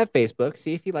get on that Facebook,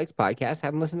 see if he likes podcasts,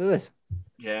 have him listen to this.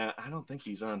 Yeah, I don't think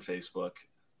he's on Facebook.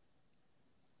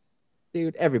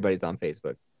 Dude, everybody's on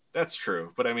Facebook. That's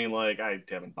true. But I mean, like, I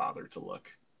haven't bothered to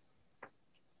look.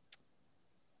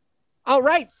 All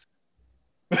right.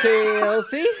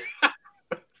 Kelsey?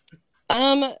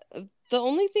 The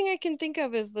only thing I can think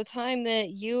of is the time that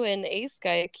you and Ace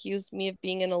Guy accused me of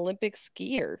being an Olympic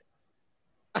skier.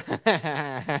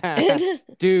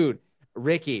 Dude,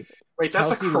 Ricky. Wait, that's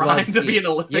Kelsey a crime to be an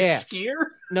Olympic skier?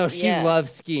 No, she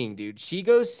loves skiing, dude. She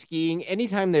goes skiing.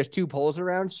 Anytime there's two poles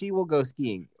around, she will go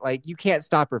skiing. Like, you can't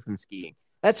stop her from skiing.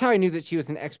 That's how I knew that she was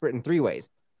an expert in three-ways.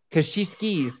 Because she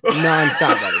skis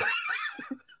nonstop, buddy.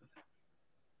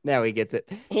 Now he gets it.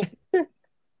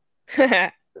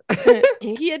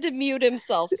 He had to mute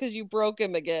himself because you broke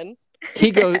him again.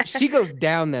 She goes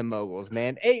down them moguls,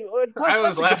 man. Hey, I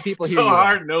was laughing so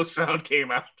hard, no sound came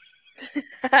out.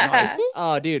 Nice.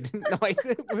 Oh, dude, nice.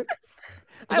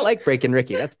 I like breaking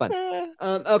Ricky. That's fun.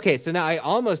 Okay, so now I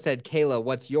almost said, Kayla,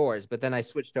 what's yours? But then I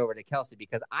switched over to Kelsey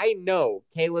because I know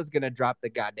Kayla's gonna drop the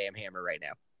goddamn hammer right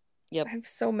now. Yep. I have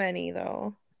so many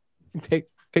though. Pick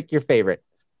your favorite.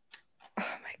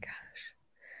 Oh my gosh.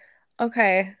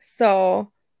 Okay,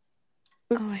 so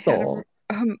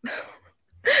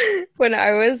when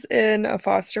I was in a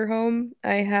foster home,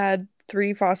 I had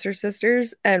 3 foster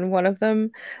sisters, and one of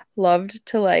them loved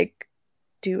to like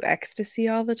do ecstasy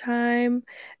all the time,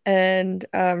 and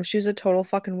she was a total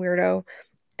fucking weirdo,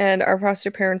 and our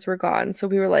foster parents were gone, so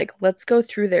we were like, let's go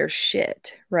through their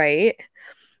shit, right?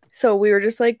 So we were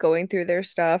just like going through their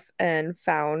stuff and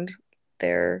found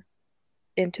their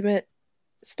intimate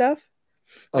stuff.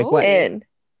 Like what? And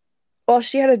well,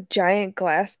 she had a giant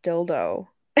glass dildo.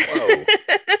 Whoa.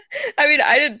 I mean,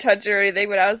 I didn't touch it or anything,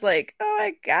 but I was like, oh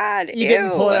my God, you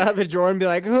didn't pull it out of the drawer and be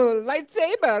like, oh,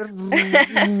 lightsaber.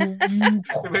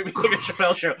 It made me think of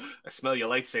Chappelle Show. I smell your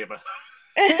lightsaber.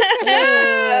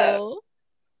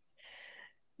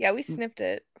 Yeah, we sniffed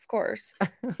it, of course.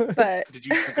 But did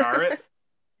you cigar it?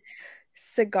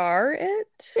 Cigar it?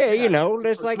 Yeah, you know,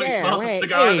 there's like, somebody smells a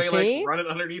cigar, they like run it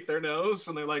underneath their nose,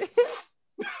 and they're like,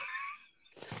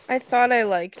 I thought I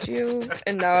liked you,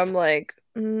 and now I'm like,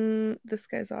 this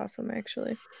guy's awesome,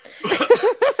 actually.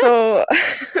 So,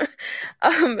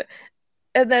 and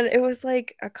then it was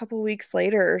like a couple weeks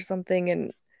later or something,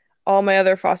 and all my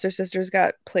other foster sisters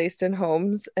got placed in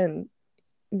homes, and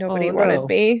nobody wanted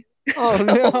me. Oh,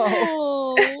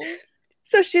 no.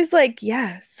 So she's like,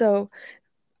 yeah, so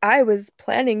I was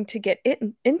planning to get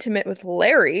intimate with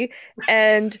Larry,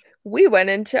 and we went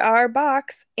into our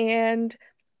box, and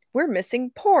we're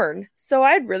missing porn. So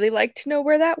I'd really like to know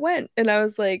where that went. And I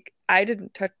was like, I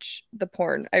didn't touch the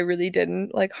porn. I really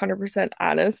didn't. Like, 100%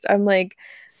 honest. I'm like,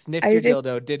 sniffed your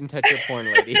dildo, didn't touch your porn,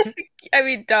 lady. I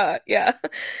mean, duh, yeah.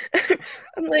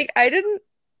 I'm like, I didn't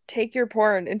take your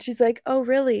porn. And she's like, oh,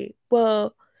 really?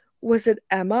 Well, was it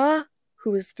Emma?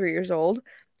 who was 3 years old?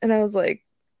 And I was like,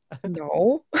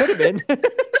 no. Could have been.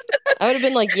 I would have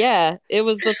been like, yeah, it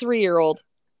was the 3-year-old.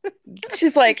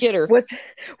 She's like, Get her. was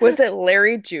it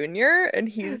Larry Jr.? And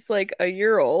he's like a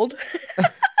year old.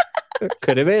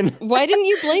 Could have been. Why didn't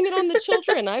you blame it on the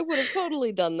children? I would have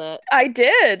totally done that. I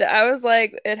did. I was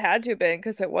like, it had to have been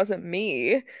because it wasn't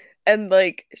me. And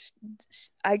like,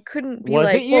 I couldn't be Was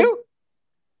like, it you?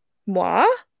 Moi?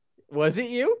 Was it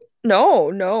you?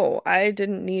 No, I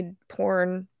didn't need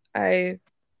porn. I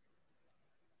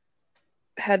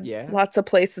had lots of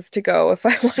places to go if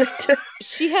I wanted to.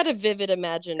 She had a vivid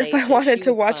imagination. If I wanted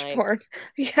to watch porn.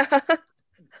 Yeah.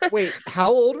 Wait,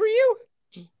 how old were you?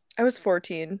 I was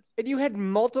 14. And you had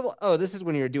multiple. Oh, this is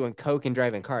when you were doing coke and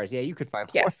driving cars. Yeah, you could find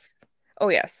porn. Yes. Oh,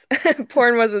 yes.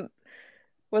 Porn wasn't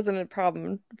a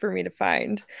problem for me to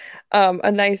find.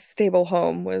 A nice stable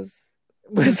home was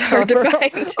hard to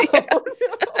find.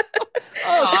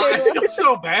 Oh, I feel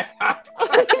so bad.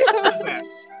 What is that?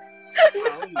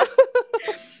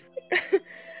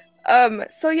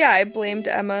 So yeah, I blamed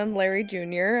Emma and Larry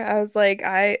Jr. I was like,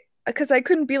 because I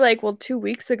couldn't be like, well, 2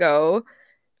 weeks ago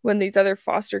when these other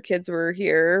foster kids were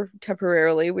here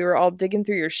temporarily, we were all digging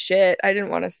through your shit. I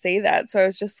didn't want to say that. So I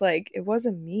was just like, it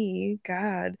wasn't me,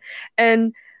 God.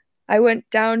 And I went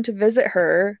down to visit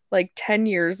her like 10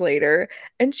 years later,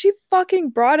 and she fucking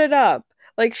brought it up.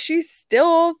 Like, she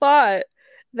still thought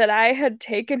that I had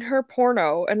taken her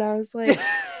porno, and I was like,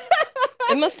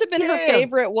 it must have been her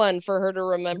favorite one for her to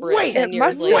remember it 10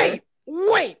 years later.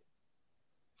 Wait.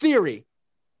 Theory.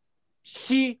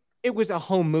 It was a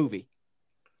home movie.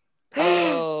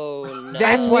 Oh, no.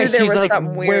 That's why she's like,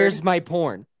 where's my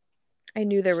porn? I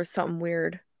knew there was something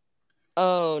weird.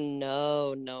 Oh,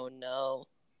 no.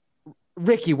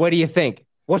 Ricky, what do you think?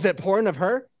 Was it porn of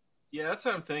her? Yeah, that's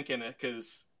what I'm thinking.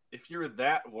 Because if you're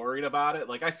that worried about it,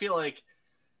 like, I feel like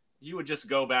you would just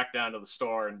go back down to the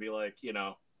store and be like,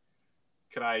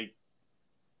 could I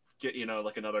get,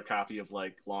 like another copy of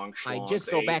like Long Schlong's I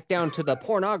just go 8? back down to the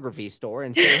pornography store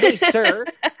and say, hey, sir,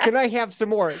 can I have some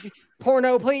more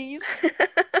porno, please?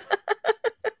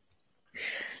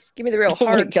 Give me the real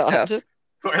hard stuff.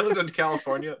 When I lived in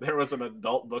California, there was an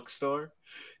adult bookstore,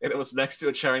 and it was next to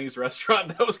a Chinese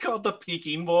restaurant that was called the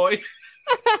Peking Boy.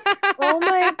 Oh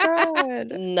my God.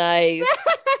 Nice.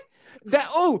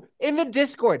 In the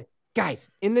Discord. Guys,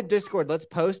 in the Discord, let's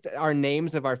post our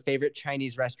names of our favorite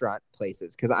Chinese restaurant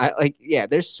places. Because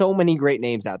there's so many great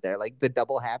names out there. Like the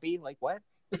Double Happy. Like what?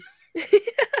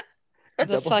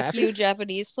 The fuck happy? You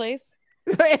Japanese place?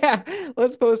 Yeah.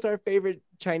 Let's post our favorite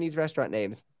Chinese restaurant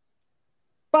names.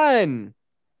 Fun.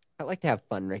 I like to have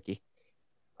fun, Ricky.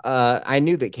 I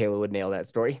knew that Kayla would nail that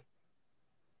story.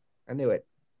 I knew it.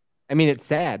 I mean, it's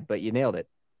sad, but you nailed it.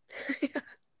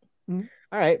 All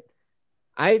right.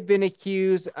 I've been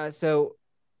accused. So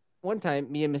one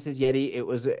time, me and Mrs. Yeti, it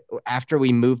was after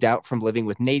we moved out from living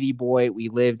with Nady Boy. We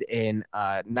lived in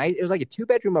it was like a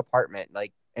 2-bedroom apartment,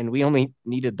 and we only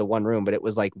needed the one room, but it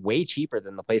was like way cheaper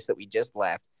than the place that we just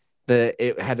left.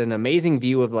 It had an amazing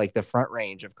view of like the Front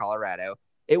Range of Colorado.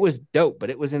 It was dope, but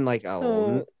it was in like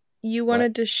you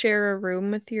wanted to share a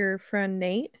room with your friend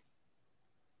Nate?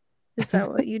 Is that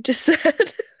what you just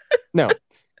said? No.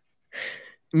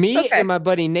 Me and my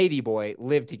buddy Nady Boy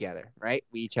lived together, right?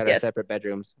 We each had our separate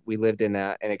bedrooms. We lived in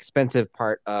an expensive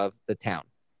part of the town.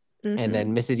 Mm-hmm. And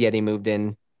then Mrs. Yeti moved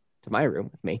in to my room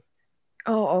with me.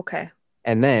 Oh, okay.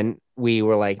 And then we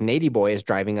were like, Nady Boy is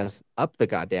driving us up the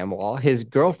goddamn wall. His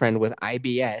girlfriend with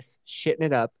IBS shitting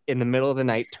it up in the middle of the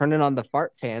night, turning on the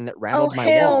fart fan that rattled my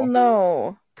wall. Oh, hell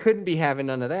no. Couldn't be having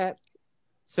none of that.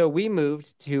 So we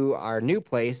moved to our new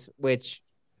place, which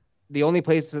the only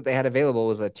place that they had available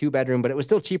was a 2-bedroom, but it was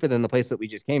still cheaper than the place that we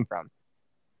just came from.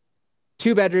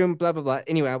 2-bedroom, blah, blah, blah.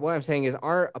 Anyway, what I'm saying is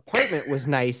our apartment was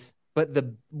nice, but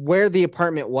where the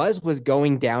apartment was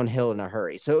going downhill in a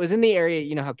hurry. So it was in the area,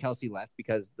 you know how Kelsey left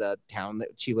because the town that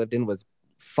she lived in was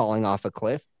falling off a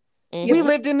cliff. Mm-hmm. We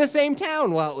lived in the same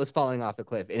town while it was falling off a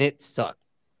cliff, and it sucked.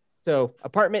 So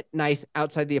apartment, nice.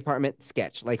 Outside the apartment,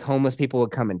 sketch. Like homeless people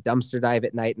would come and dumpster dive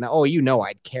at night. And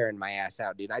I'd Karen my ass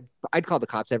out, dude. I'd call the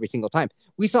cops every single time.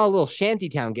 We saw a little shanty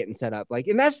town getting set up. Like,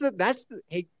 and that's the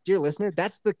hey, dear listener,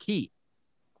 that's the key.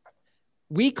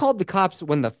 We called the cops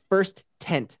when the first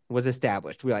tent was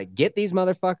established. We like, get these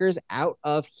motherfuckers out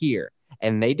of here.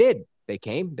 And they did. They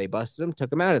came, they busted them, took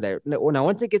them out of there. Now,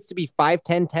 once it gets to be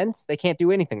 5-10 tents, they can't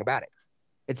do anything about it.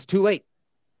 It's too late.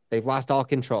 They've lost all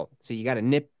control. So you got to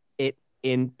nip it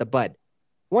in the bud.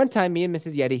 One time, me and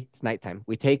Mrs. Yeti, it's nighttime.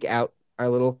 We take out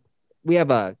we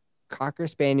have a Cocker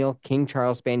Spaniel, King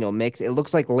Charles Spaniel mix. It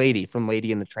looks like Lady from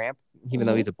Lady and the Tramp, even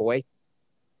though he's a boy.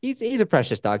 He's a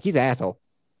precious dog. He's an asshole.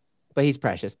 but he's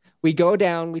precious. We go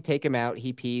down, we take him out,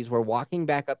 he pees. We're walking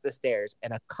back up the stairs,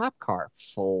 and a cop car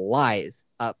flies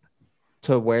up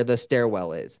to where the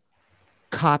stairwell is.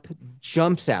 Cop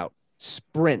jumps out,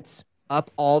 sprints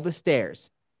up all the stairs,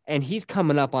 and he's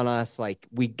coming up on us like,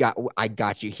 I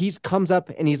got you. He comes up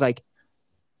and he's like,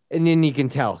 and then you can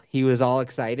tell he was all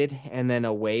excited, and then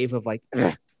a wave of like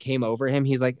came over him.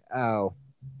 He's like, oh,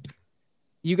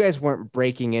 you guys weren't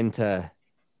breaking into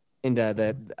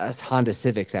the Honda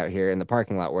Civics out here in the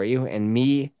parking lot, were you? And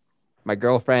me, my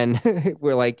girlfriend,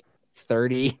 we're like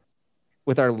 30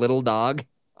 with our little dog,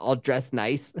 all dressed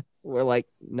nice. We're like,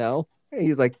 no. And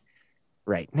he's like,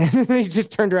 right. He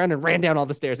just turned around and ran down all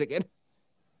the stairs again.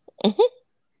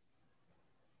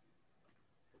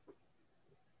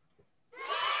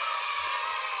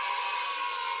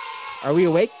 Are we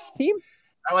awake, team?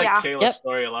 I like Kayla's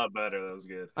story a lot better. That was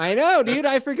good. I know, dude.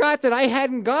 I forgot that I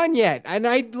hadn't gone yet, and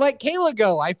I let Kayla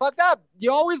go. I fucked up.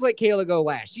 You always let Kayla go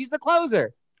last. She's the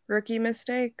closer. Rookie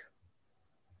mistake.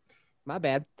 My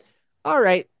bad. All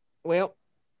right. Well,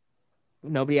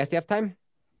 nobody SDF time?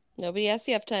 Nobody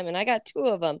SDF time, and I got 2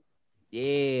 of them.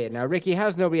 Yeah. Now, Ricky,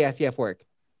 how's nobody SDF work?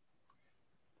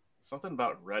 Something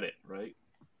about Reddit, right?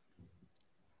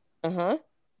 Uh-huh.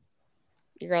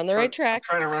 You're on the right track.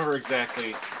 I'm trying to remember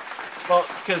exactly. Well,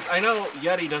 because I know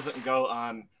Yeti doesn't go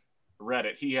on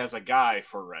Reddit. He has a guy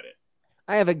for Reddit.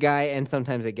 I have a guy and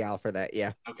sometimes a gal for that,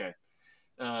 yeah. Okay.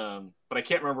 But I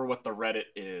can't remember what the Reddit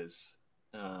is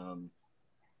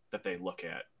that they look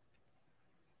at.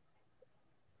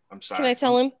 I'm sorry. Can I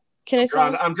tell him?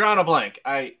 I'm drawing a blank.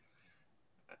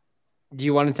 Do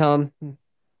you want to tell him?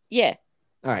 Yeah.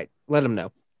 All right. Let him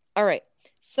know. All right.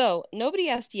 So, Nobody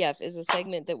SDF is a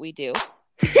segment that we do.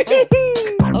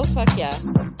 Oh, fuck yeah.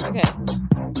 Okay.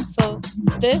 So,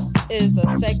 this is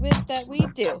a segment that we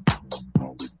do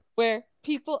where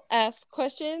people ask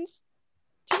questions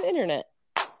to the internet.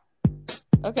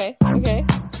 Okay.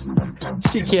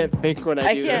 She can't think when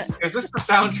I do this. Is this the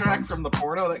soundtrack from the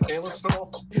porno that Kayla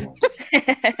stole?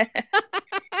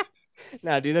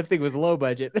 Nah, dude, that thing was low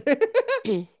budget.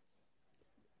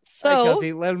 So, all right,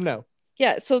 Kelsey, let him know.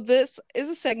 Yeah, so this is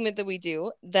a segment that we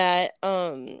do that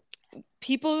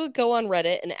people go on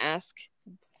Reddit and ask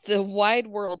the wide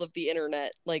world of the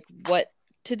internet, like, what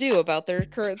to do about their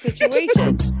current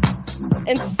situation.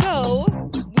 And so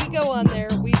we go on there,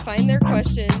 we find their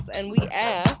questions, and we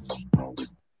ask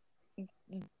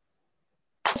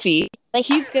Buffy,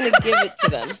 he's going to give it to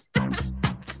them.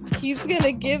 He's going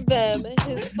to give them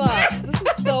his thoughts. This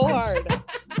is so hard.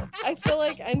 I feel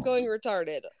like I'm going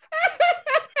retarded.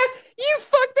 You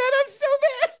fucked that up so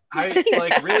bad.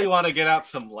 I really want to get out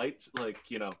some lights,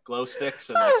 glow sticks,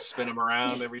 and spin them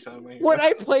around every time. When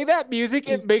I play that music,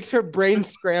 it makes her brain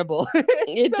scramble.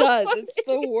 It does. It's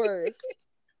the worst.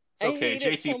 It's okay.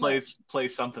 JT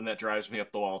plays something that drives me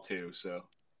up the wall too. So.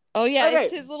 Oh yeah, okay.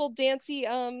 It's his little dancey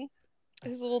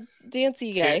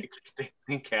guy.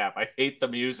 Dancing cap. I hate the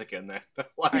music in that.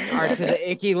 All right, to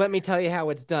the icky. Let me tell you how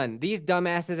it's done. These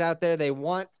dumbasses out there, they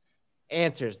want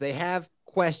answers. They have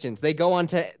questions. They go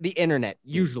onto the internet,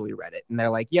 usually Reddit, and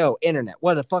they're like, yo, internet,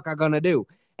 what the fuck I gonna do?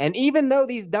 And even though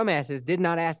these dumbasses did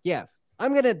not ask Yef,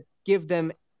 I'm gonna give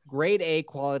them grade A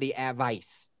quality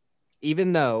advice.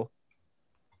 Even though,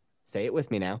 say it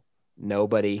with me now,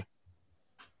 nobody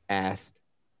asked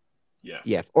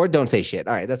Yef. Or don't say shit.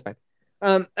 All right, that's fine.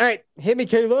 All right, hit me,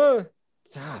 Kayla.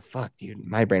 Fuck, dude.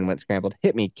 My brain went scrambled.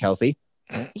 Hit me, Kelsey.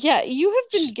 Yeah, you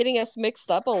have been getting us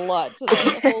mixed up a lot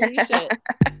today. Holy shit.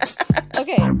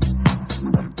 Okay.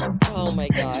 Oh my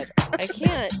god. I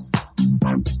can't.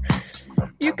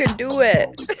 You can do it.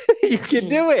 You can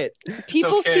do it.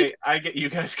 People I get you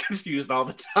guys confused all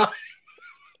the time.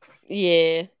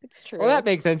 Yeah, it's true. Well, that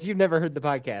makes sense. You've never heard the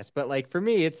podcast, but for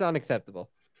me, it's unacceptable.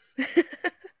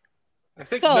 I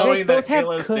think knowing that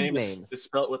Kayla's name is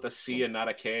spelled with a C and not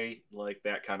a K,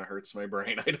 that kind of hurts my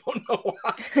brain. I don't know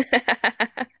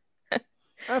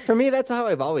why. For me, that's how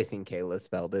I've always seen Kayla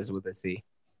spelled, is with a C.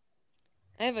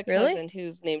 I have a cousin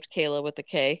who's named Kayla with a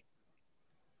K.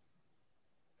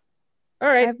 All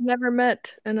right. I've never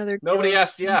met another. Nobody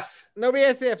asked Yef. Nobody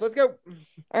asked Yef. Let's go.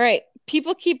 All right.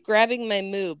 People keep grabbing my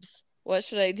moobs. What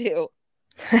should I do?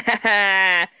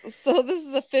 So this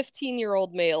is a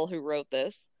 15-year-old male who wrote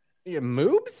this. Your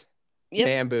moobs? Yep.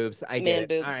 Man boobs. I get it.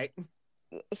 Boobs. All right.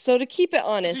 So to keep it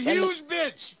honest, it's a huge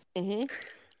bitch. Mm-hmm.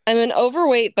 I'm an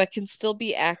overweight but can still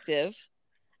be active.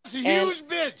 It's a huge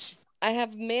bitch. I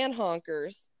have man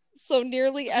honkers, so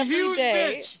nearly every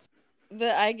day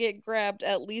that I get grabbed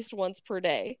at least once per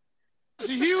day. It's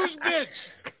a huge bitch.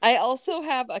 I also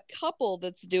have a couple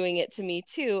that's doing it to me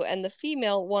too, and the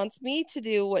female wants me to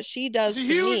do what she does to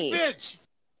me. Bitch.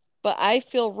 but I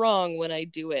feel wrong when I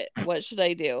do it. What should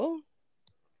I do?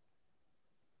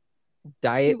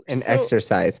 Diet and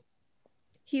exercise.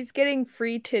 He's getting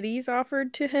free titties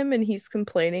offered to him and he's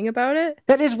complaining about it.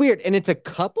 That is weird. And it's a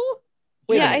couple?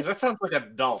 Wait Yeah, a minute, that sounds like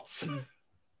adults.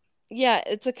 Yeah,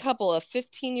 it's a couple, a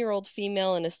 15-year-old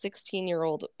female and a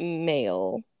 16-year-old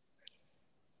male.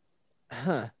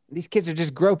 Huh. These kids are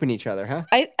just groping each other, huh?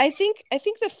 I think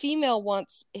the female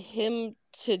wants him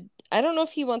to, I don't know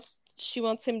if she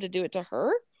wants him to do it to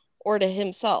her or to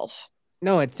himself.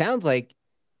 No, it sounds like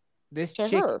this To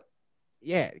chick. her.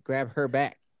 Yeah, grab her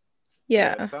back.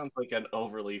 Yeah. It sounds like an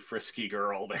overly frisky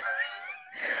girl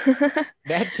there.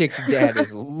 That chick's dad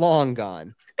is long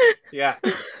gone. Yeah,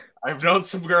 I've known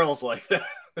some girls like that.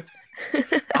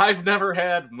 I've never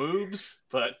had moobs,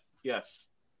 but yes.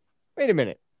 Wait a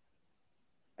minute.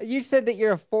 You said that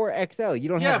you're a 4XL. You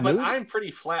don't have but moves? I'm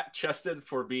pretty flat-chested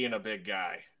for being a big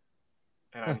guy,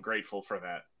 and I'm grateful for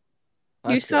that.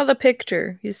 You That's saw good. the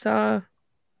picture. You saw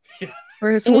Yeah.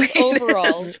 where his In weight his is.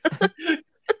 overalls.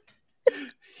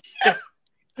 Yeah.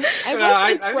 I was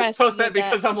I impressed just post that with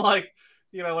because I'm like,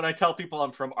 when I tell people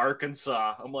I'm from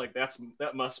Arkansas, I'm like, that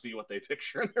must be what they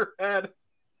picture in their head.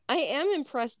 I am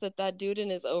impressed that dude in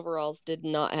his overalls did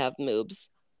not have moobs.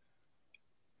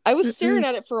 I was staring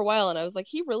at it for a while and I was like,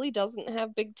 he really doesn't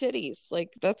have big titties. Like,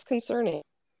 that's concerning.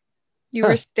 You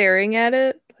were staring at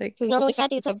it? Like, Because normally fat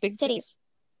dudes have big titties.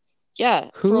 Yeah,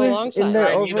 Who for a is long in time. their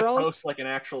I need to overalls? post like an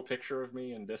actual picture of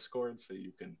me in Discord so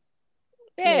you can.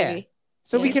 Yeah. Maybe.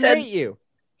 So Yeah. we He can said- rate you.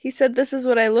 he said, "This is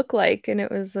what I look like," and it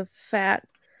was a fat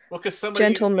Well, because somebody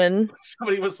gentleman.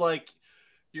 was like,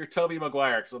 "You're Tobey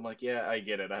Maguire," because I'm like, "Yeah, I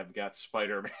get it. I've got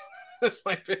Spider-Man." That's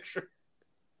my picture.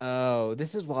 Oh,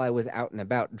 this is while I was out and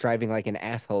about driving like an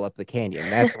asshole up the canyon.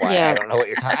 That's why Yeah. I don't know what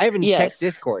you're talking. I haven't Yes. checked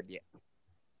Discord yet.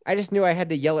 I just knew I had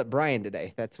to yell at Brian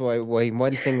today. That's why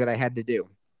one thing that I had to do.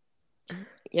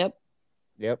 Yep.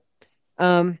 Yep.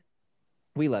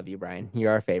 We love you, Brian.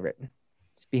 You're our favorite.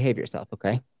 Just behave yourself,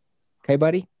 okay? Okay,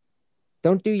 buddy?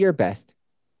 Don't do your best.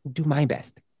 Do my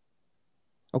best.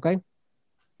 Okay?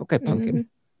 Okay, Pumpkin.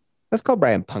 Let's call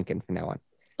Brian Pumpkin from now on.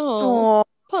 Oh, Oh,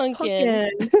 pumpkin.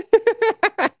 pumpkin.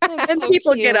 That's And so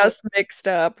people cute. get us mixed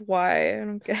up. Why? I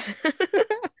don't get it.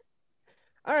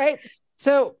 All right.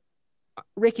 So,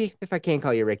 Ricky, if I can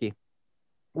call you Ricky,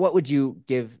 what would you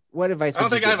give? What advice I would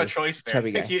don't you think I give have a this choice there. I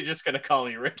chubby think guy? you're just gonna call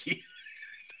me Ricky.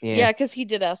 Yeah, because he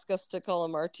did ask us to call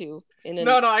him R2 in a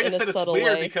No, I in just a said it's subtle weird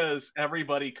way. because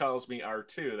everybody calls me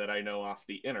R2 that I know off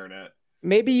the internet.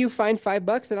 Maybe you find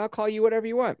 $5 and I'll call you whatever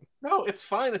you want. No, it's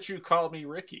fine that you call me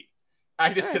Ricky.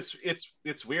 I just Alright.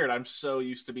 it's weird. I'm so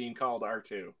used to being called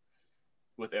R2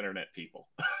 with internet people.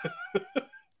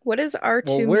 What does R2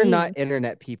 Well, we're mean? not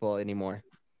internet people anymore.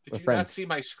 Did We're you friends. not see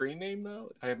my screen name though?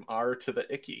 I am R to the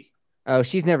icky. Oh,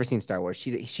 she's never seen Star Wars.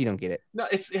 She don't get it. No,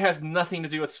 it has nothing to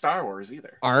do with Star Wars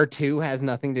either. R2 has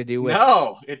nothing to do with.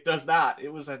 No, it does not.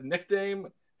 It was a nickname.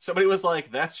 Somebody was like,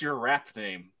 "That's your rap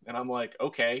name," and I'm like,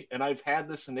 "Okay." And I've had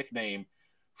this nickname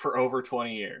for over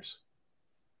 20 years.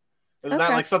 It's not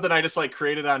Okay. like something I just like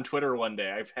created on Twitter one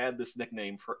day. I've had this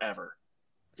nickname forever.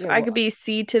 So Yeah, I well- could be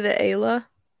C to the Ayla.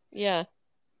 Yeah.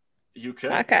 You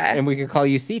could. Okay. And we could call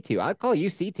you C2. I'll call you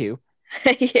C2.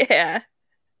 Yeah.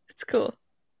 It's cool.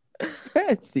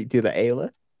 C to the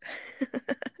Ayla.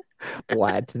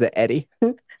 Y to the Eddie.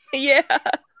 Yeah.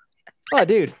 Oh,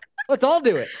 dude. Let's all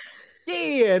do it.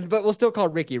 Yeah, but we'll still call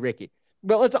Ricky Ricky.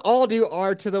 But let's all do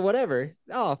R to the whatever.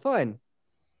 Oh, fun.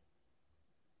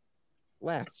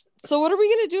 Laugh. So what are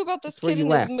we gonna do about this That's where kid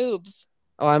you and his laugh. moobs?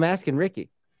 Oh, I'm asking Ricky.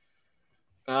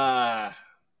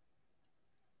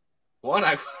 One,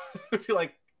 I would be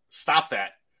like, stop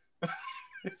that.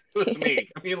 If it was me.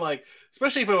 I mean, like,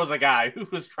 especially if it was a guy who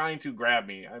was trying to grab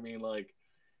me. I mean, like,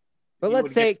 But you let's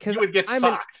would say, get- because you would get I'm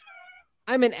socked.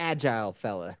 an agile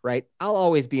fella, right? I'll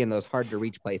always be in those hard to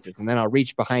reach places, and then I'll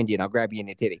reach behind you and I'll grab you in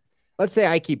your titty. Let's say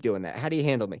I keep doing that. How do you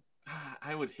handle me?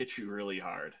 I would hit you really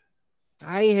hard.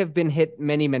 I have been hit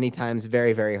many, many times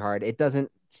very, very hard. It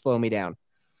doesn't slow me down.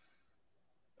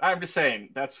 I'm just saying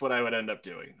that's what I would end up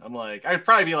doing. I'm like, I'd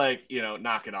probably be like,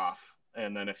 knock it off.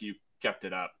 And then if you kept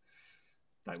it up,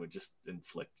 I would just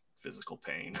inflict physical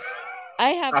pain. I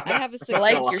have a I suggestion.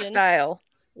 like your style.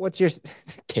 What's your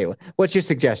Kayla? What's your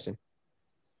suggestion?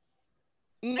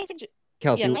 My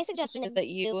Kelsey. my suggestion is that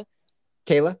you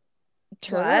Kayla?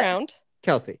 turn What? around.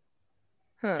 Kelsey.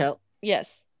 Huh.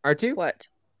 Yes. R2? What?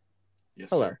 Yes,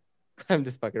 Hello. sir. I'm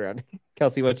just fucking around.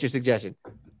 Kelsey, what's your suggestion?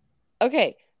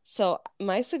 Okay. So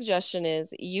my suggestion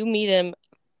is you meet him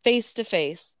face to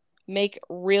face, make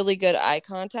really good eye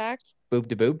contact, Boob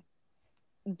to boob?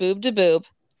 boob to boob,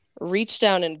 reach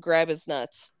down and grab his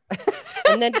nuts,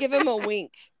 and then give him a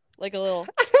wink. like a little.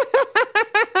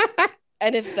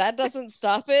 And if that doesn't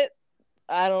stop it,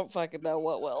 I don't fucking know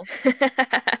what will. I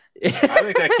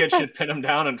think that kid should pin him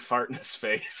down and fart in his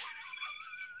face.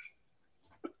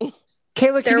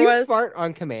 Kayla, can you fart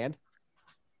on command?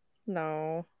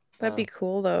 No. That'd be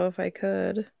cool, though, if I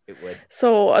could. It would.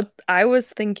 So I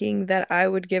was thinking that I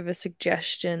would give a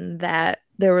suggestion that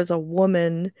there was a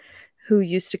woman who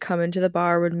used to come into the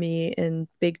bar with me, and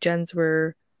Big Jens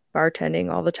were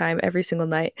bartending all the time, every single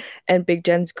night, and Big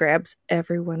Jens grabs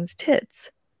everyone's tits.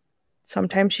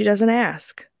 Sometimes she doesn't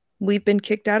ask. We've been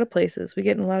kicked out of places. We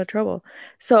get in a lot of trouble.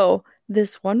 So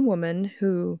this one woman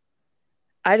who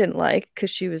I didn't like because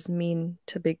she was mean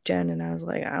to Big Jen, and I was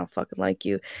like, I don't fucking like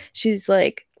you. She's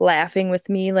like laughing with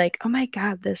me, like, oh my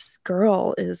God, this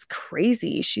girl is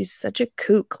crazy. She's such a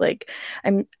kook. Like,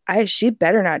 she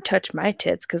better not touch my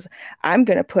tits because I'm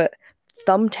gonna put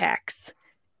thumbtacks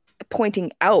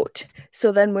pointing out.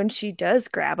 So then when she does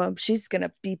grab them, she's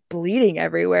gonna be bleeding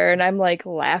everywhere. And I'm like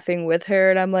laughing with her,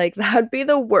 and I'm like, that'd be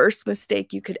the worst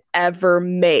mistake you could ever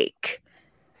make.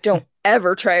 Don't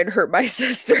ever try and hurt my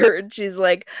sister. And she's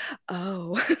like,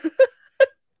 oh.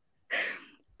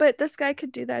 But this guy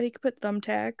could do that. He could put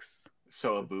thumbtacks.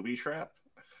 So a booby trap?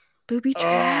 Booby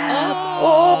trap.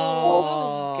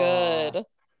 Oh, that was good.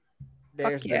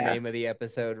 There's the name of the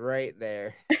episode right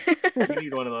there. We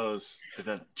need one of those.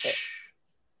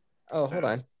 Oh, hold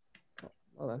on.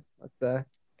 Hold on. Let's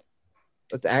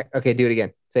act. Okay, do it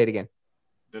again. Say it again.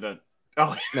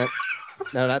 Oh, no,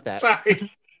 not that.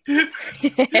 Sorry. You're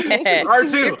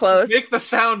R2, close. make the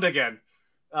sound again.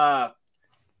 A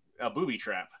booby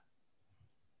trap.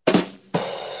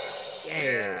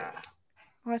 Yeah.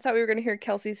 Oh, I thought we were gonna hear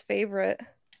Kelsey's favorite.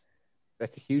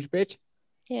 That's a huge bitch.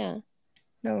 Yeah.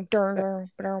 No, porno.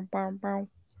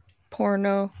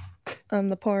 I'm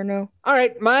the porno. All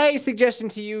right, my suggestion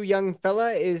to you, young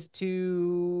fella, is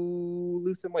to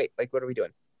lose some weight. Like, what are we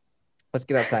doing? Let's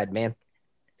get outside, man.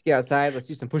 Let's get outside. Let's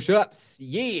do some push-ups.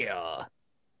 Yeah.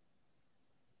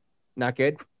 Not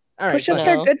good? All right. Push-ups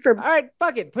are good for... All right,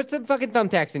 fuck it. Put some fucking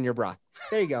thumbtacks in your bra.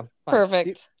 There you go. Fine.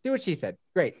 Perfect. Do what she said.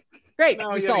 Great.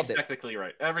 No, we yeah, solved he's it. technically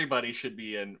right. Everybody should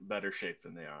be in better shape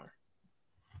than they are.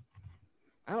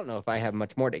 I don't know if I have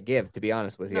much more to give, to be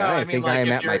honest with you. No, I think I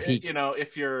am at my peak. You know,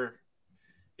 if you're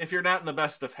not in the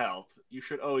best of health, you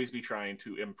should always be trying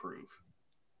to improve.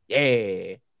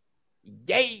 Yeah.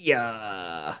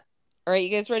 Yeah. All right, you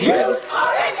guys ready for this?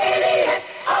 Stop.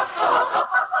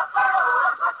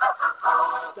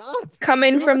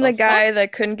 Coming from the guy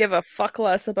that couldn't give a fuck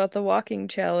less about the walking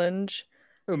challenge.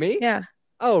 Who, me? Yeah.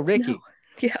 Oh, Ricky. No.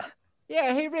 Yeah.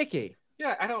 Yeah, hey, Ricky.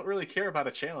 Yeah, I don't really care about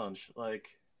a challenge. Like,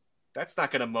 that's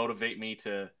not going to motivate me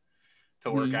to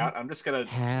work out. I'm just going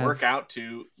to work out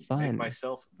to make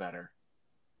myself better.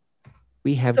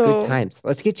 We have good times.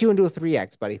 Let's get you into a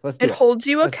 3X, buddy. Let's do it. It holds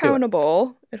you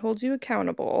accountable. It holds you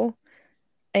accountable.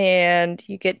 And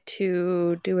you get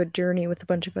to do a journey with a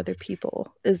bunch of other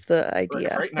people is the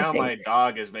idea. Right now, my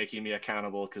dog is making me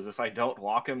accountable because if I don't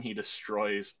walk him, he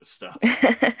destroys stuff.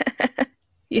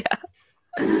 Yeah.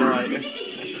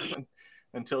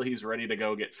 Until he's ready to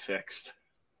go get fixed.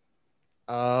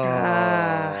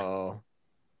 Oh.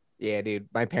 Yeah, dude.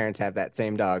 My parents have that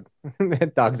same dog.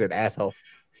 That dog's an asshole.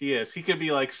 He is. He could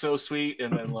be like so sweet,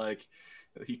 and then like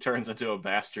he turns into a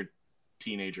bastard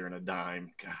teenager in a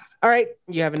dime. God. All right.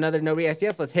 You have another Nobody Asked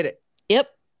Yet. Let's hit it. Yep.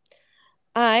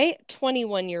 I,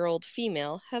 21-year-old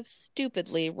female, have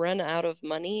stupidly run out of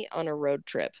money on a road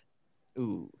trip.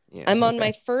 Ooh. Yeah, I'm on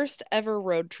my first ever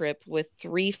road trip with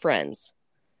 3 friends.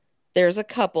 There's a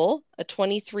couple, a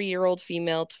 23-year-old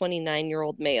female,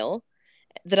 29-year-old male,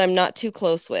 that I'm not too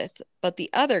close with. But the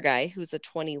other guy, who's a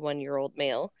 21-year-old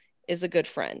male, is a good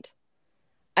friend.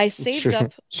 I saved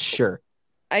up... Sure.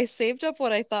 I saved up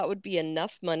what I thought would be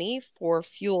enough money for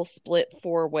fuel split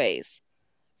 4 ways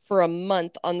for a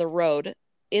month on the road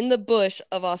in the bush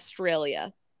of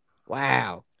Australia.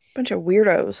 Wow. Bunch of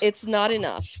weirdos. It's not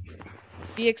enough.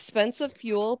 The expense of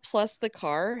fuel plus the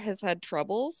car has had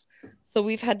troubles, so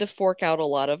we've had to fork out a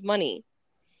lot of money.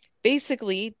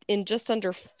 Basically, in just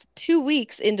under 2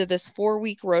 weeks into this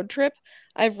 4-week road trip,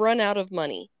 I've run out of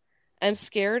money. I'm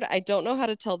scared. I don't know how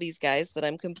to tell these guys that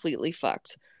I'm completely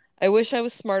fucked. I wish I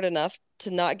was smart enough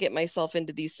to not get myself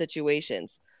into these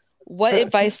situations. What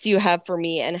advice do you have for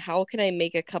me, and how can I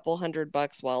make a couple $100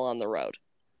 while on the road?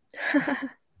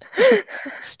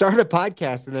 Start a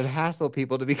podcast and then hassle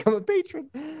people to become a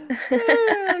patron.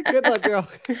 Good luck, girl.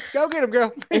 Go get him,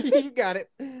 girl. You got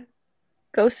it.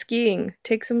 Go skiing.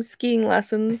 Take some skiing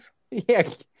lessons. Yeah.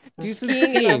 Do some Skiing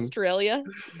in skiing. Australia.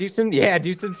 Do some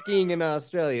skiing in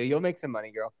Australia. You'll make some money,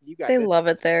 girl. You got They this. love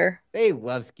it there. They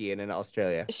love skiing in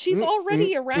Australia. She's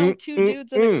already around two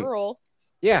dudes and a girl.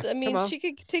 Yeah, I mean, she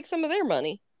could take some of their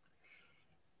money.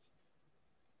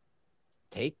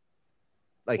 Take?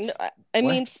 Like, No, what?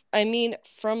 I mean,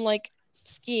 from like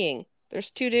skiing.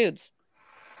 There's two dudes.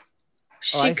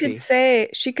 I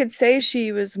She could say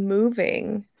she was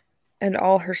moving and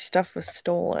all her stuff was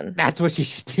stolen. That's what she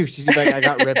should do. She'd be like, I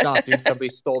got ripped off, dude. Somebody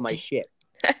stole my shit.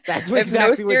 That's I have exactly no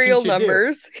what she serial should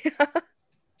numbers. do.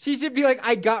 She should be like,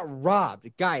 I got robbed.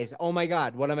 Guys, oh my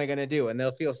God, what am I going to do? And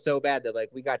they'll feel so bad. They're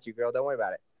like, we got you, girl. Don't worry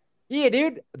about it. Yeah,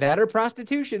 dude. That or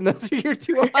prostitution. Those are your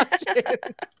two options.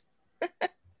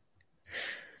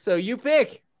 So you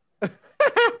pick.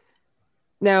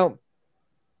 Now,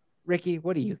 Ricky,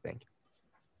 what do you think?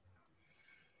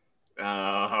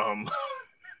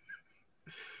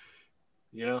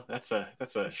 That's a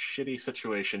shitty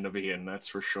situation to be in, that's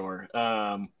for sure.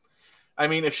 I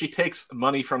mean, if she takes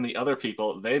money from the other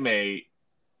people, they may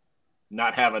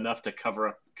not have enough to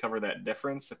cover that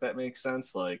difference, if that makes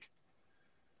sense. Like,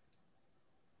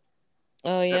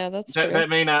 oh yeah, that's true. That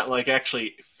may not like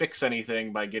actually fix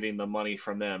anything by getting the money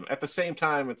from them. At the same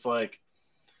time, it's like,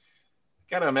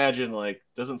 gotta imagine, like,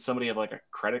 doesn't somebody have like a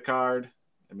credit card?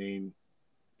 I mean,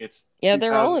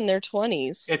 they're all in their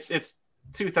 20s. It's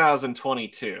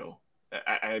 2022.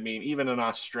 I mean, even in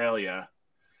Australia,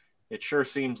 it sure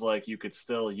seems like you could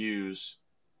still use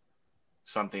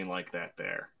something like that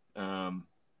there. I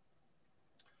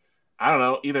don't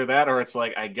know, either that or it's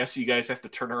like, I guess you guys have to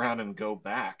turn around and go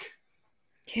back.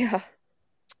 Yeah.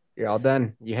 You're all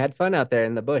done. You had fun out there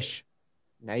in the bush.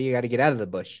 Now you got to get out of the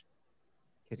bush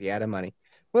because you had money.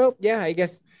 Well, yeah, I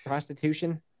guess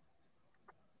prostitution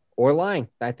or lying.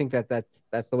 I think that's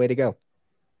the way to go.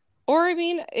 Or, I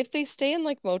mean, if they stay in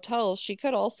like motels, she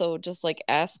could also just like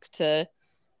ask to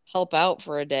help out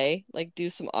for a day, like do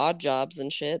some odd jobs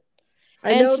and shit.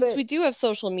 And since we do have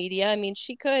social media, I mean,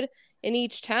 she could in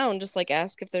each town just like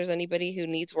ask if there's anybody who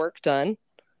needs work done.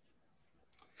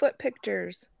 Foot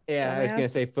pictures. Yeah, dumbass. I was going to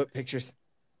say foot pictures.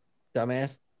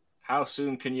 Dumbass. How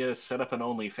soon can you set up an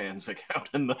OnlyFans account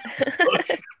in the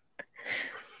bush?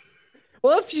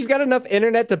 Well, if she's got enough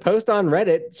internet to post on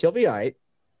Reddit, she'll be all right.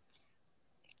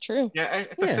 True. Yeah,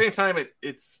 at the same time,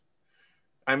 it's...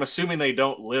 I'm assuming they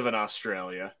don't live in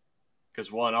Australia.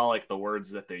 Because one, all like the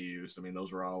words that they use, I mean,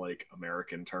 those were all like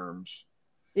American terms.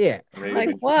 Yeah.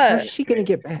 Like what? How's she going to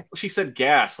get back? She said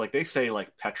gas. Like they say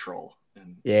like petrol.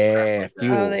 And yeah, like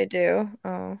fuel. Oh, they do.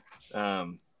 Oh.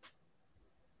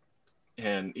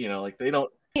 And, you know, like they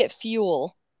don't... Get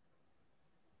fuel.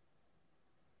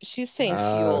 She's saying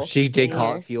fuel. She did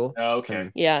call it fuel. Oh,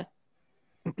 okay. Yeah.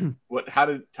 How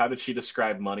did she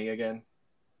describe money again?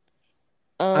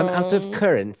 I'm out of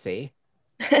currency.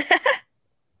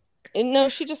 No,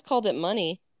 she just called it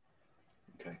money.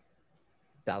 Okay.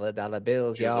 Dollar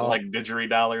bills, Is y'all. it like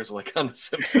didgeridoo like on The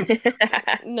Simpsons?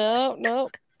 No.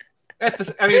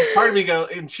 I mean, part of me go,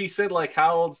 and she said like,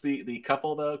 how old's the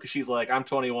couple though? Because she's like, I'm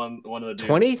 21. One of the dudes.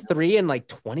 23 and like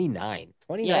 29.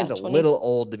 29 is a 20. little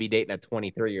old to be dating a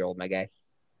 23-year-old, my guy.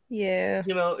 Yeah.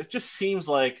 You know, it just seems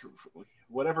like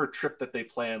whatever trip that they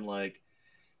plan, like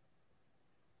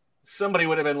somebody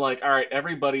would have been like, all right,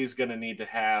 everybody's gonna need to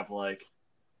have like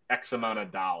X amount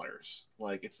of dollars.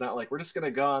 Like, it's not like we're just gonna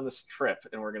go on this trip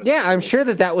and we're gonna. Yeah, I'm sure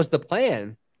that was the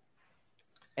plan.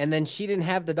 And then she didn't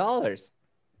have the dollars.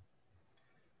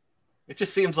 It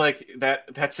just seems like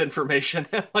that's information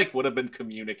that like would have been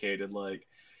communicated. Like,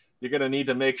 you're gonna need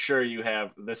to make sure you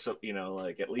have this, you know,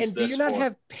 like at least. And do you not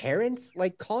have parents?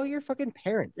 Like, call your fucking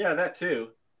parents. Yeah, that too.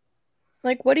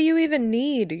 Like, what do you even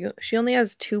need? She only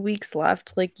has 2 weeks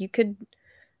left. Like, you could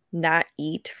not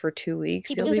eat for 2 weeks.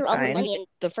 People You'll be lose all their fine. money in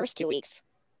the first 2 weeks.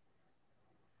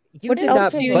 You What did else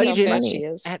not do you need budget money?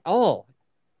 at all.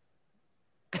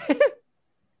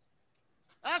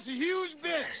 That's a huge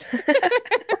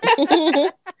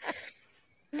bitch.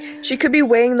 She could be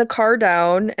weighing the car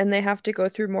down and they have to go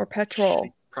through more petrol.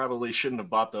 She probably shouldn't have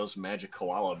bought those magic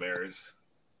koala bears.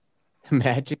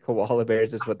 Magic koala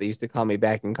bears is what they used to call me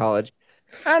back in college.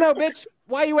 I don't know, bitch.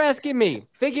 Why are you asking me?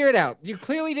 Figure it out. You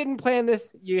clearly didn't plan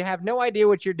this. You have no idea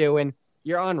what you're doing.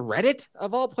 You're on Reddit,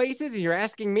 of all places, and you're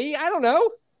asking me? I don't know.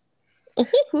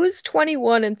 Who's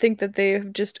 21 and think that they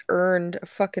have just earned a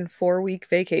fucking 4-week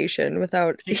vacation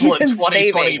without People in even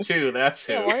 2022, saving? that's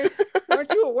who. Yeah, why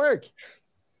aren't you at work?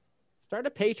 Start a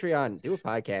Patreon. Do a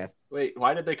podcast. Wait,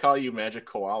 why did they call you Magic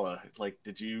Koala? Like,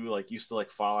 did you like used to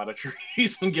like fall out of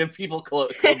trees and give people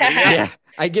chlamydia? Yeah,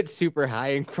 I get super high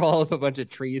and crawl up a bunch of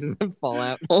trees and then fall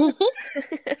out.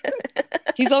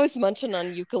 He's always munching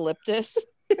on eucalyptus.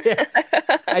 Yeah.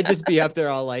 I'd just be up there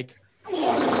all like,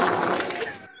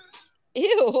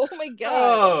 Ew! Oh my god!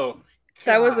 Oh,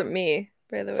 That God. wasn't me,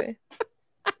 by the way.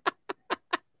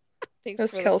 Thanks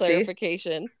That's for the Kelsey.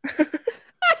 clarification.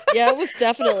 Yeah, it was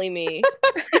definitely me.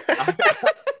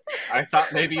 I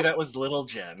thought maybe that was little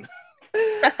Jen.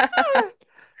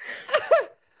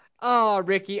 oh,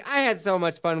 Ricky, I had so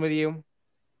much fun with you.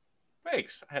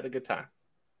 Thanks. I had a good time.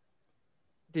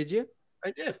 Did you?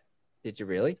 I did. Did you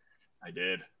really? I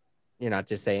did. You're not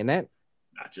just saying that?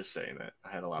 Not just saying that.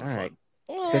 I had a lot of All fun. right.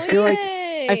 Oh,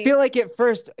 I feel like at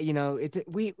first, you know,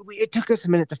 it took us a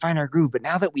minute to find our groove, but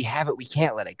now that we have it, we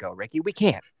can't let it go, Ricky. We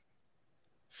can't.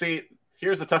 See,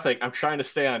 here's the tough thing. I'm trying to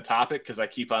stay on topic because I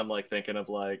keep on like thinking of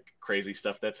like crazy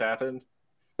stuff that's happened.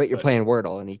 But you're playing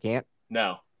Wordle and you can't. No,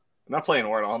 I'm not playing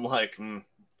Wordle. I'm like,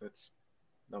 that's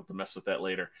I'll have to mess with that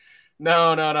later.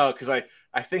 No, because I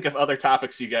think of other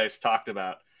topics you guys talked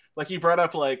about. Like you brought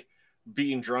up like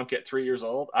being drunk at 3 years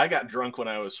old. I got drunk when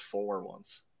I was 4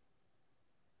 once.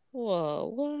 Whoa,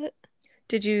 what?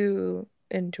 Did you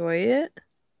enjoy it?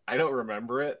 I don't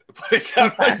remember it, but it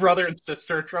got my brother and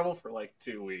sister in trouble for like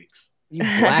 2 weeks. You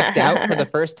blacked out for the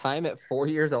first time at 4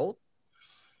 years old?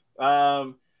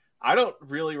 I don't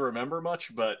really remember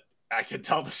much, but I can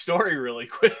tell the story really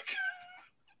quick.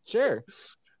 Sure.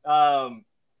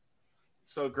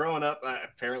 So growing up,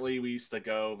 apparently we used to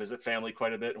go visit family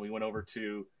quite a bit, and we went over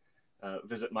to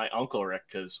visit my Uncle Rick,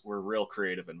 because we're real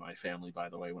creative in my family, by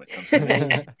the way, when it comes to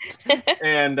names.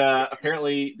 And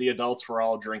apparently the adults were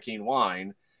all drinking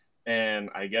wine, and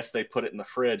I guess they put it in the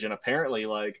fridge, and apparently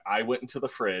like I went into the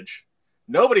fridge.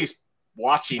 Nobody's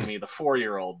watching me, the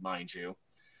 4-year-old, mind you,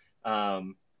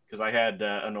 because I had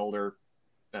an older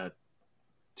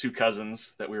 2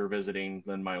 cousins that we were visiting,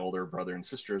 then my older brother and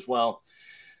sister as well.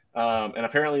 And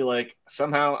apparently like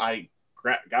somehow I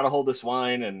got a hold of this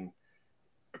wine, and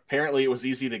apparently it was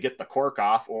easy to get the cork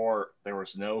off, or there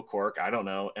was no cork, I don't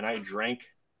know, and I drank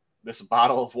this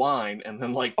bottle of wine and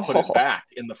then like put it back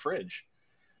in the fridge.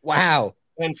 Wow.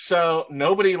 And so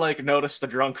nobody like noticed the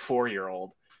drunk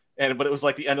 4-year-old, but it was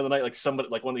like the end of the night, like somebody,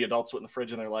 like one of the adults went in the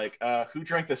fridge and they're like, who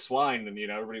drank this wine? And you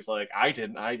know, everybody's like, I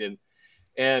didn't.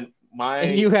 And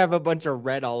you have a bunch of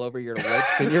red all over your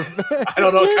lips, and you're I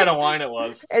don't know what kind of wine it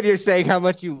was. And you're saying how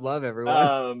much you love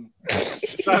everyone.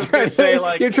 So I was gonna say,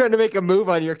 like, you're trying to make a move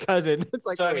on your cousin. It's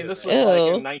like, so I mean, this was like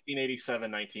in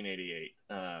 1987, 1988,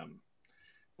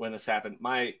 when this happened.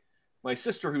 My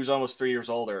sister, who's almost 3 years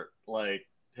older, like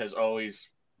has always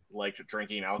liked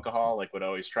drinking alcohol. Like would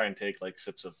always try and take like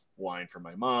sips of wine from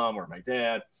my mom or my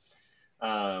dad.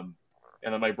 And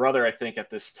then my brother, I think at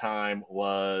this time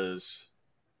was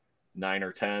 9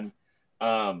 or 10.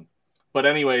 But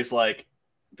anyways, like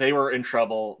they were in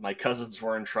trouble. My cousins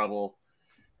were in trouble,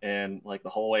 and like the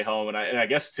whole way home. And I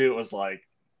guess too, it was like,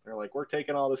 they're like, we're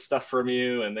taking all this stuff from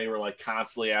you. And they were like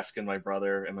constantly asking my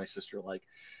brother and my sister, like,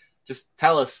 just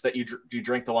tell us that you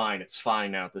drink the wine. It's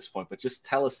fine now at this point, but just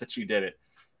tell us that you did it.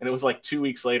 And it was like 2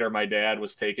 weeks later, my dad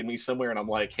was taking me somewhere, and I'm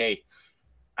like, hey,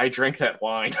 I drank that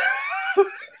wine.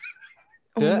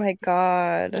 Oh my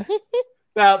God.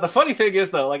 Now, the funny thing is,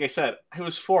 though, like I said, I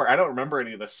was 4. I don't remember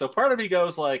any of this. So part of me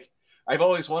goes like, I've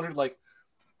always wondered, like,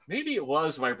 maybe it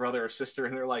was my brother or sister,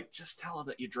 and they're like, just tell them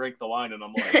that you drank the wine. And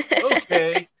I'm like,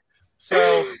 okay.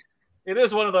 So it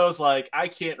is one of those, like, I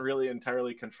can't really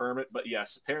entirely confirm it. But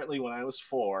yes, apparently when I was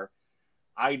 4,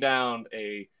 I downed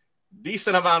a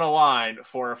decent amount of wine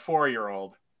for a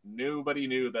 4-year-old. Nobody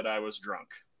knew that I was drunk.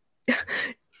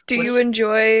 Do you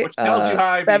enjoy which tells you how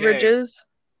I beverages?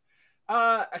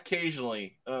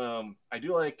 Occasionally. I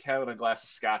do like having a glass of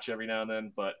scotch every now and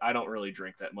then, but I don't really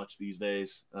drink that much these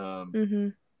days.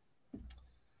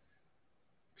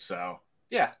 So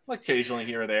yeah, occasionally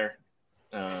here or there.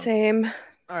 Same.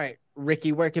 All right,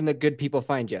 Ricky, where can the good people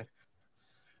find you?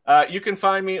 You can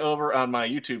find me over on my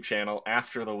YouTube channel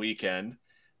After the Weekend.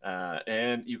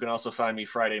 And you can also find me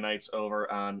Friday nights over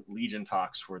on Legion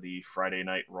Talks for the Friday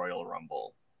Night Royal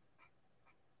Rumble.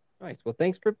 Nice. Well,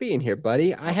 thanks for being here,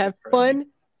 buddy. I have fun.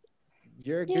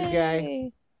 You're a good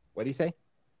guy. What do you say?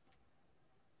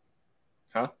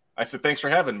 Huh? I said thanks for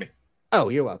having me. Oh,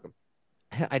 you're welcome.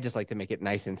 I just like to make it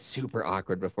nice and super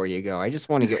awkward before you go. I just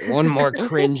want to get one more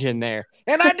cringe in there.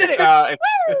 And I did it.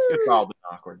 It's all been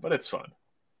awkward, but it's fun.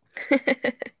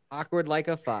 Awkward like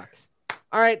a fox.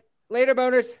 All right. Later,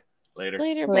 boners. Later.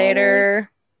 Later.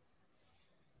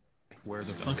 Where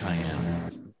the fuck I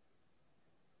am.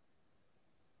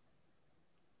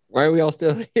 Why are we all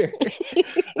still here?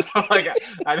 Like,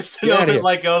 I just didn't know if it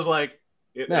like goes like.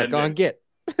 No, go on, get.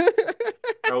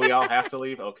 Oh, we all have to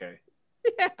leave? Okay.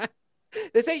 Yeah.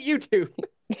 This ain't YouTube.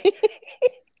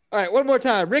 All right, one more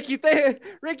time. Ricky,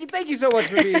 thank you so much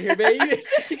for being here, man. You did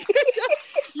such a good job.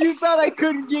 You thought I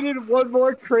couldn't get in one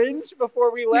more cringe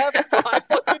before we left? Oh, I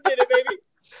fucking did it, baby.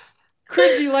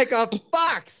 Cringy like a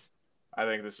fox. I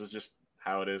think this is just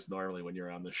how it is normally when you're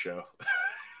on this show.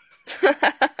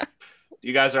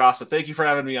 You guys are awesome. Thank you for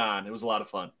having me on. It was a lot of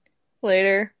fun.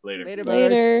 Later. Later,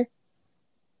 Later.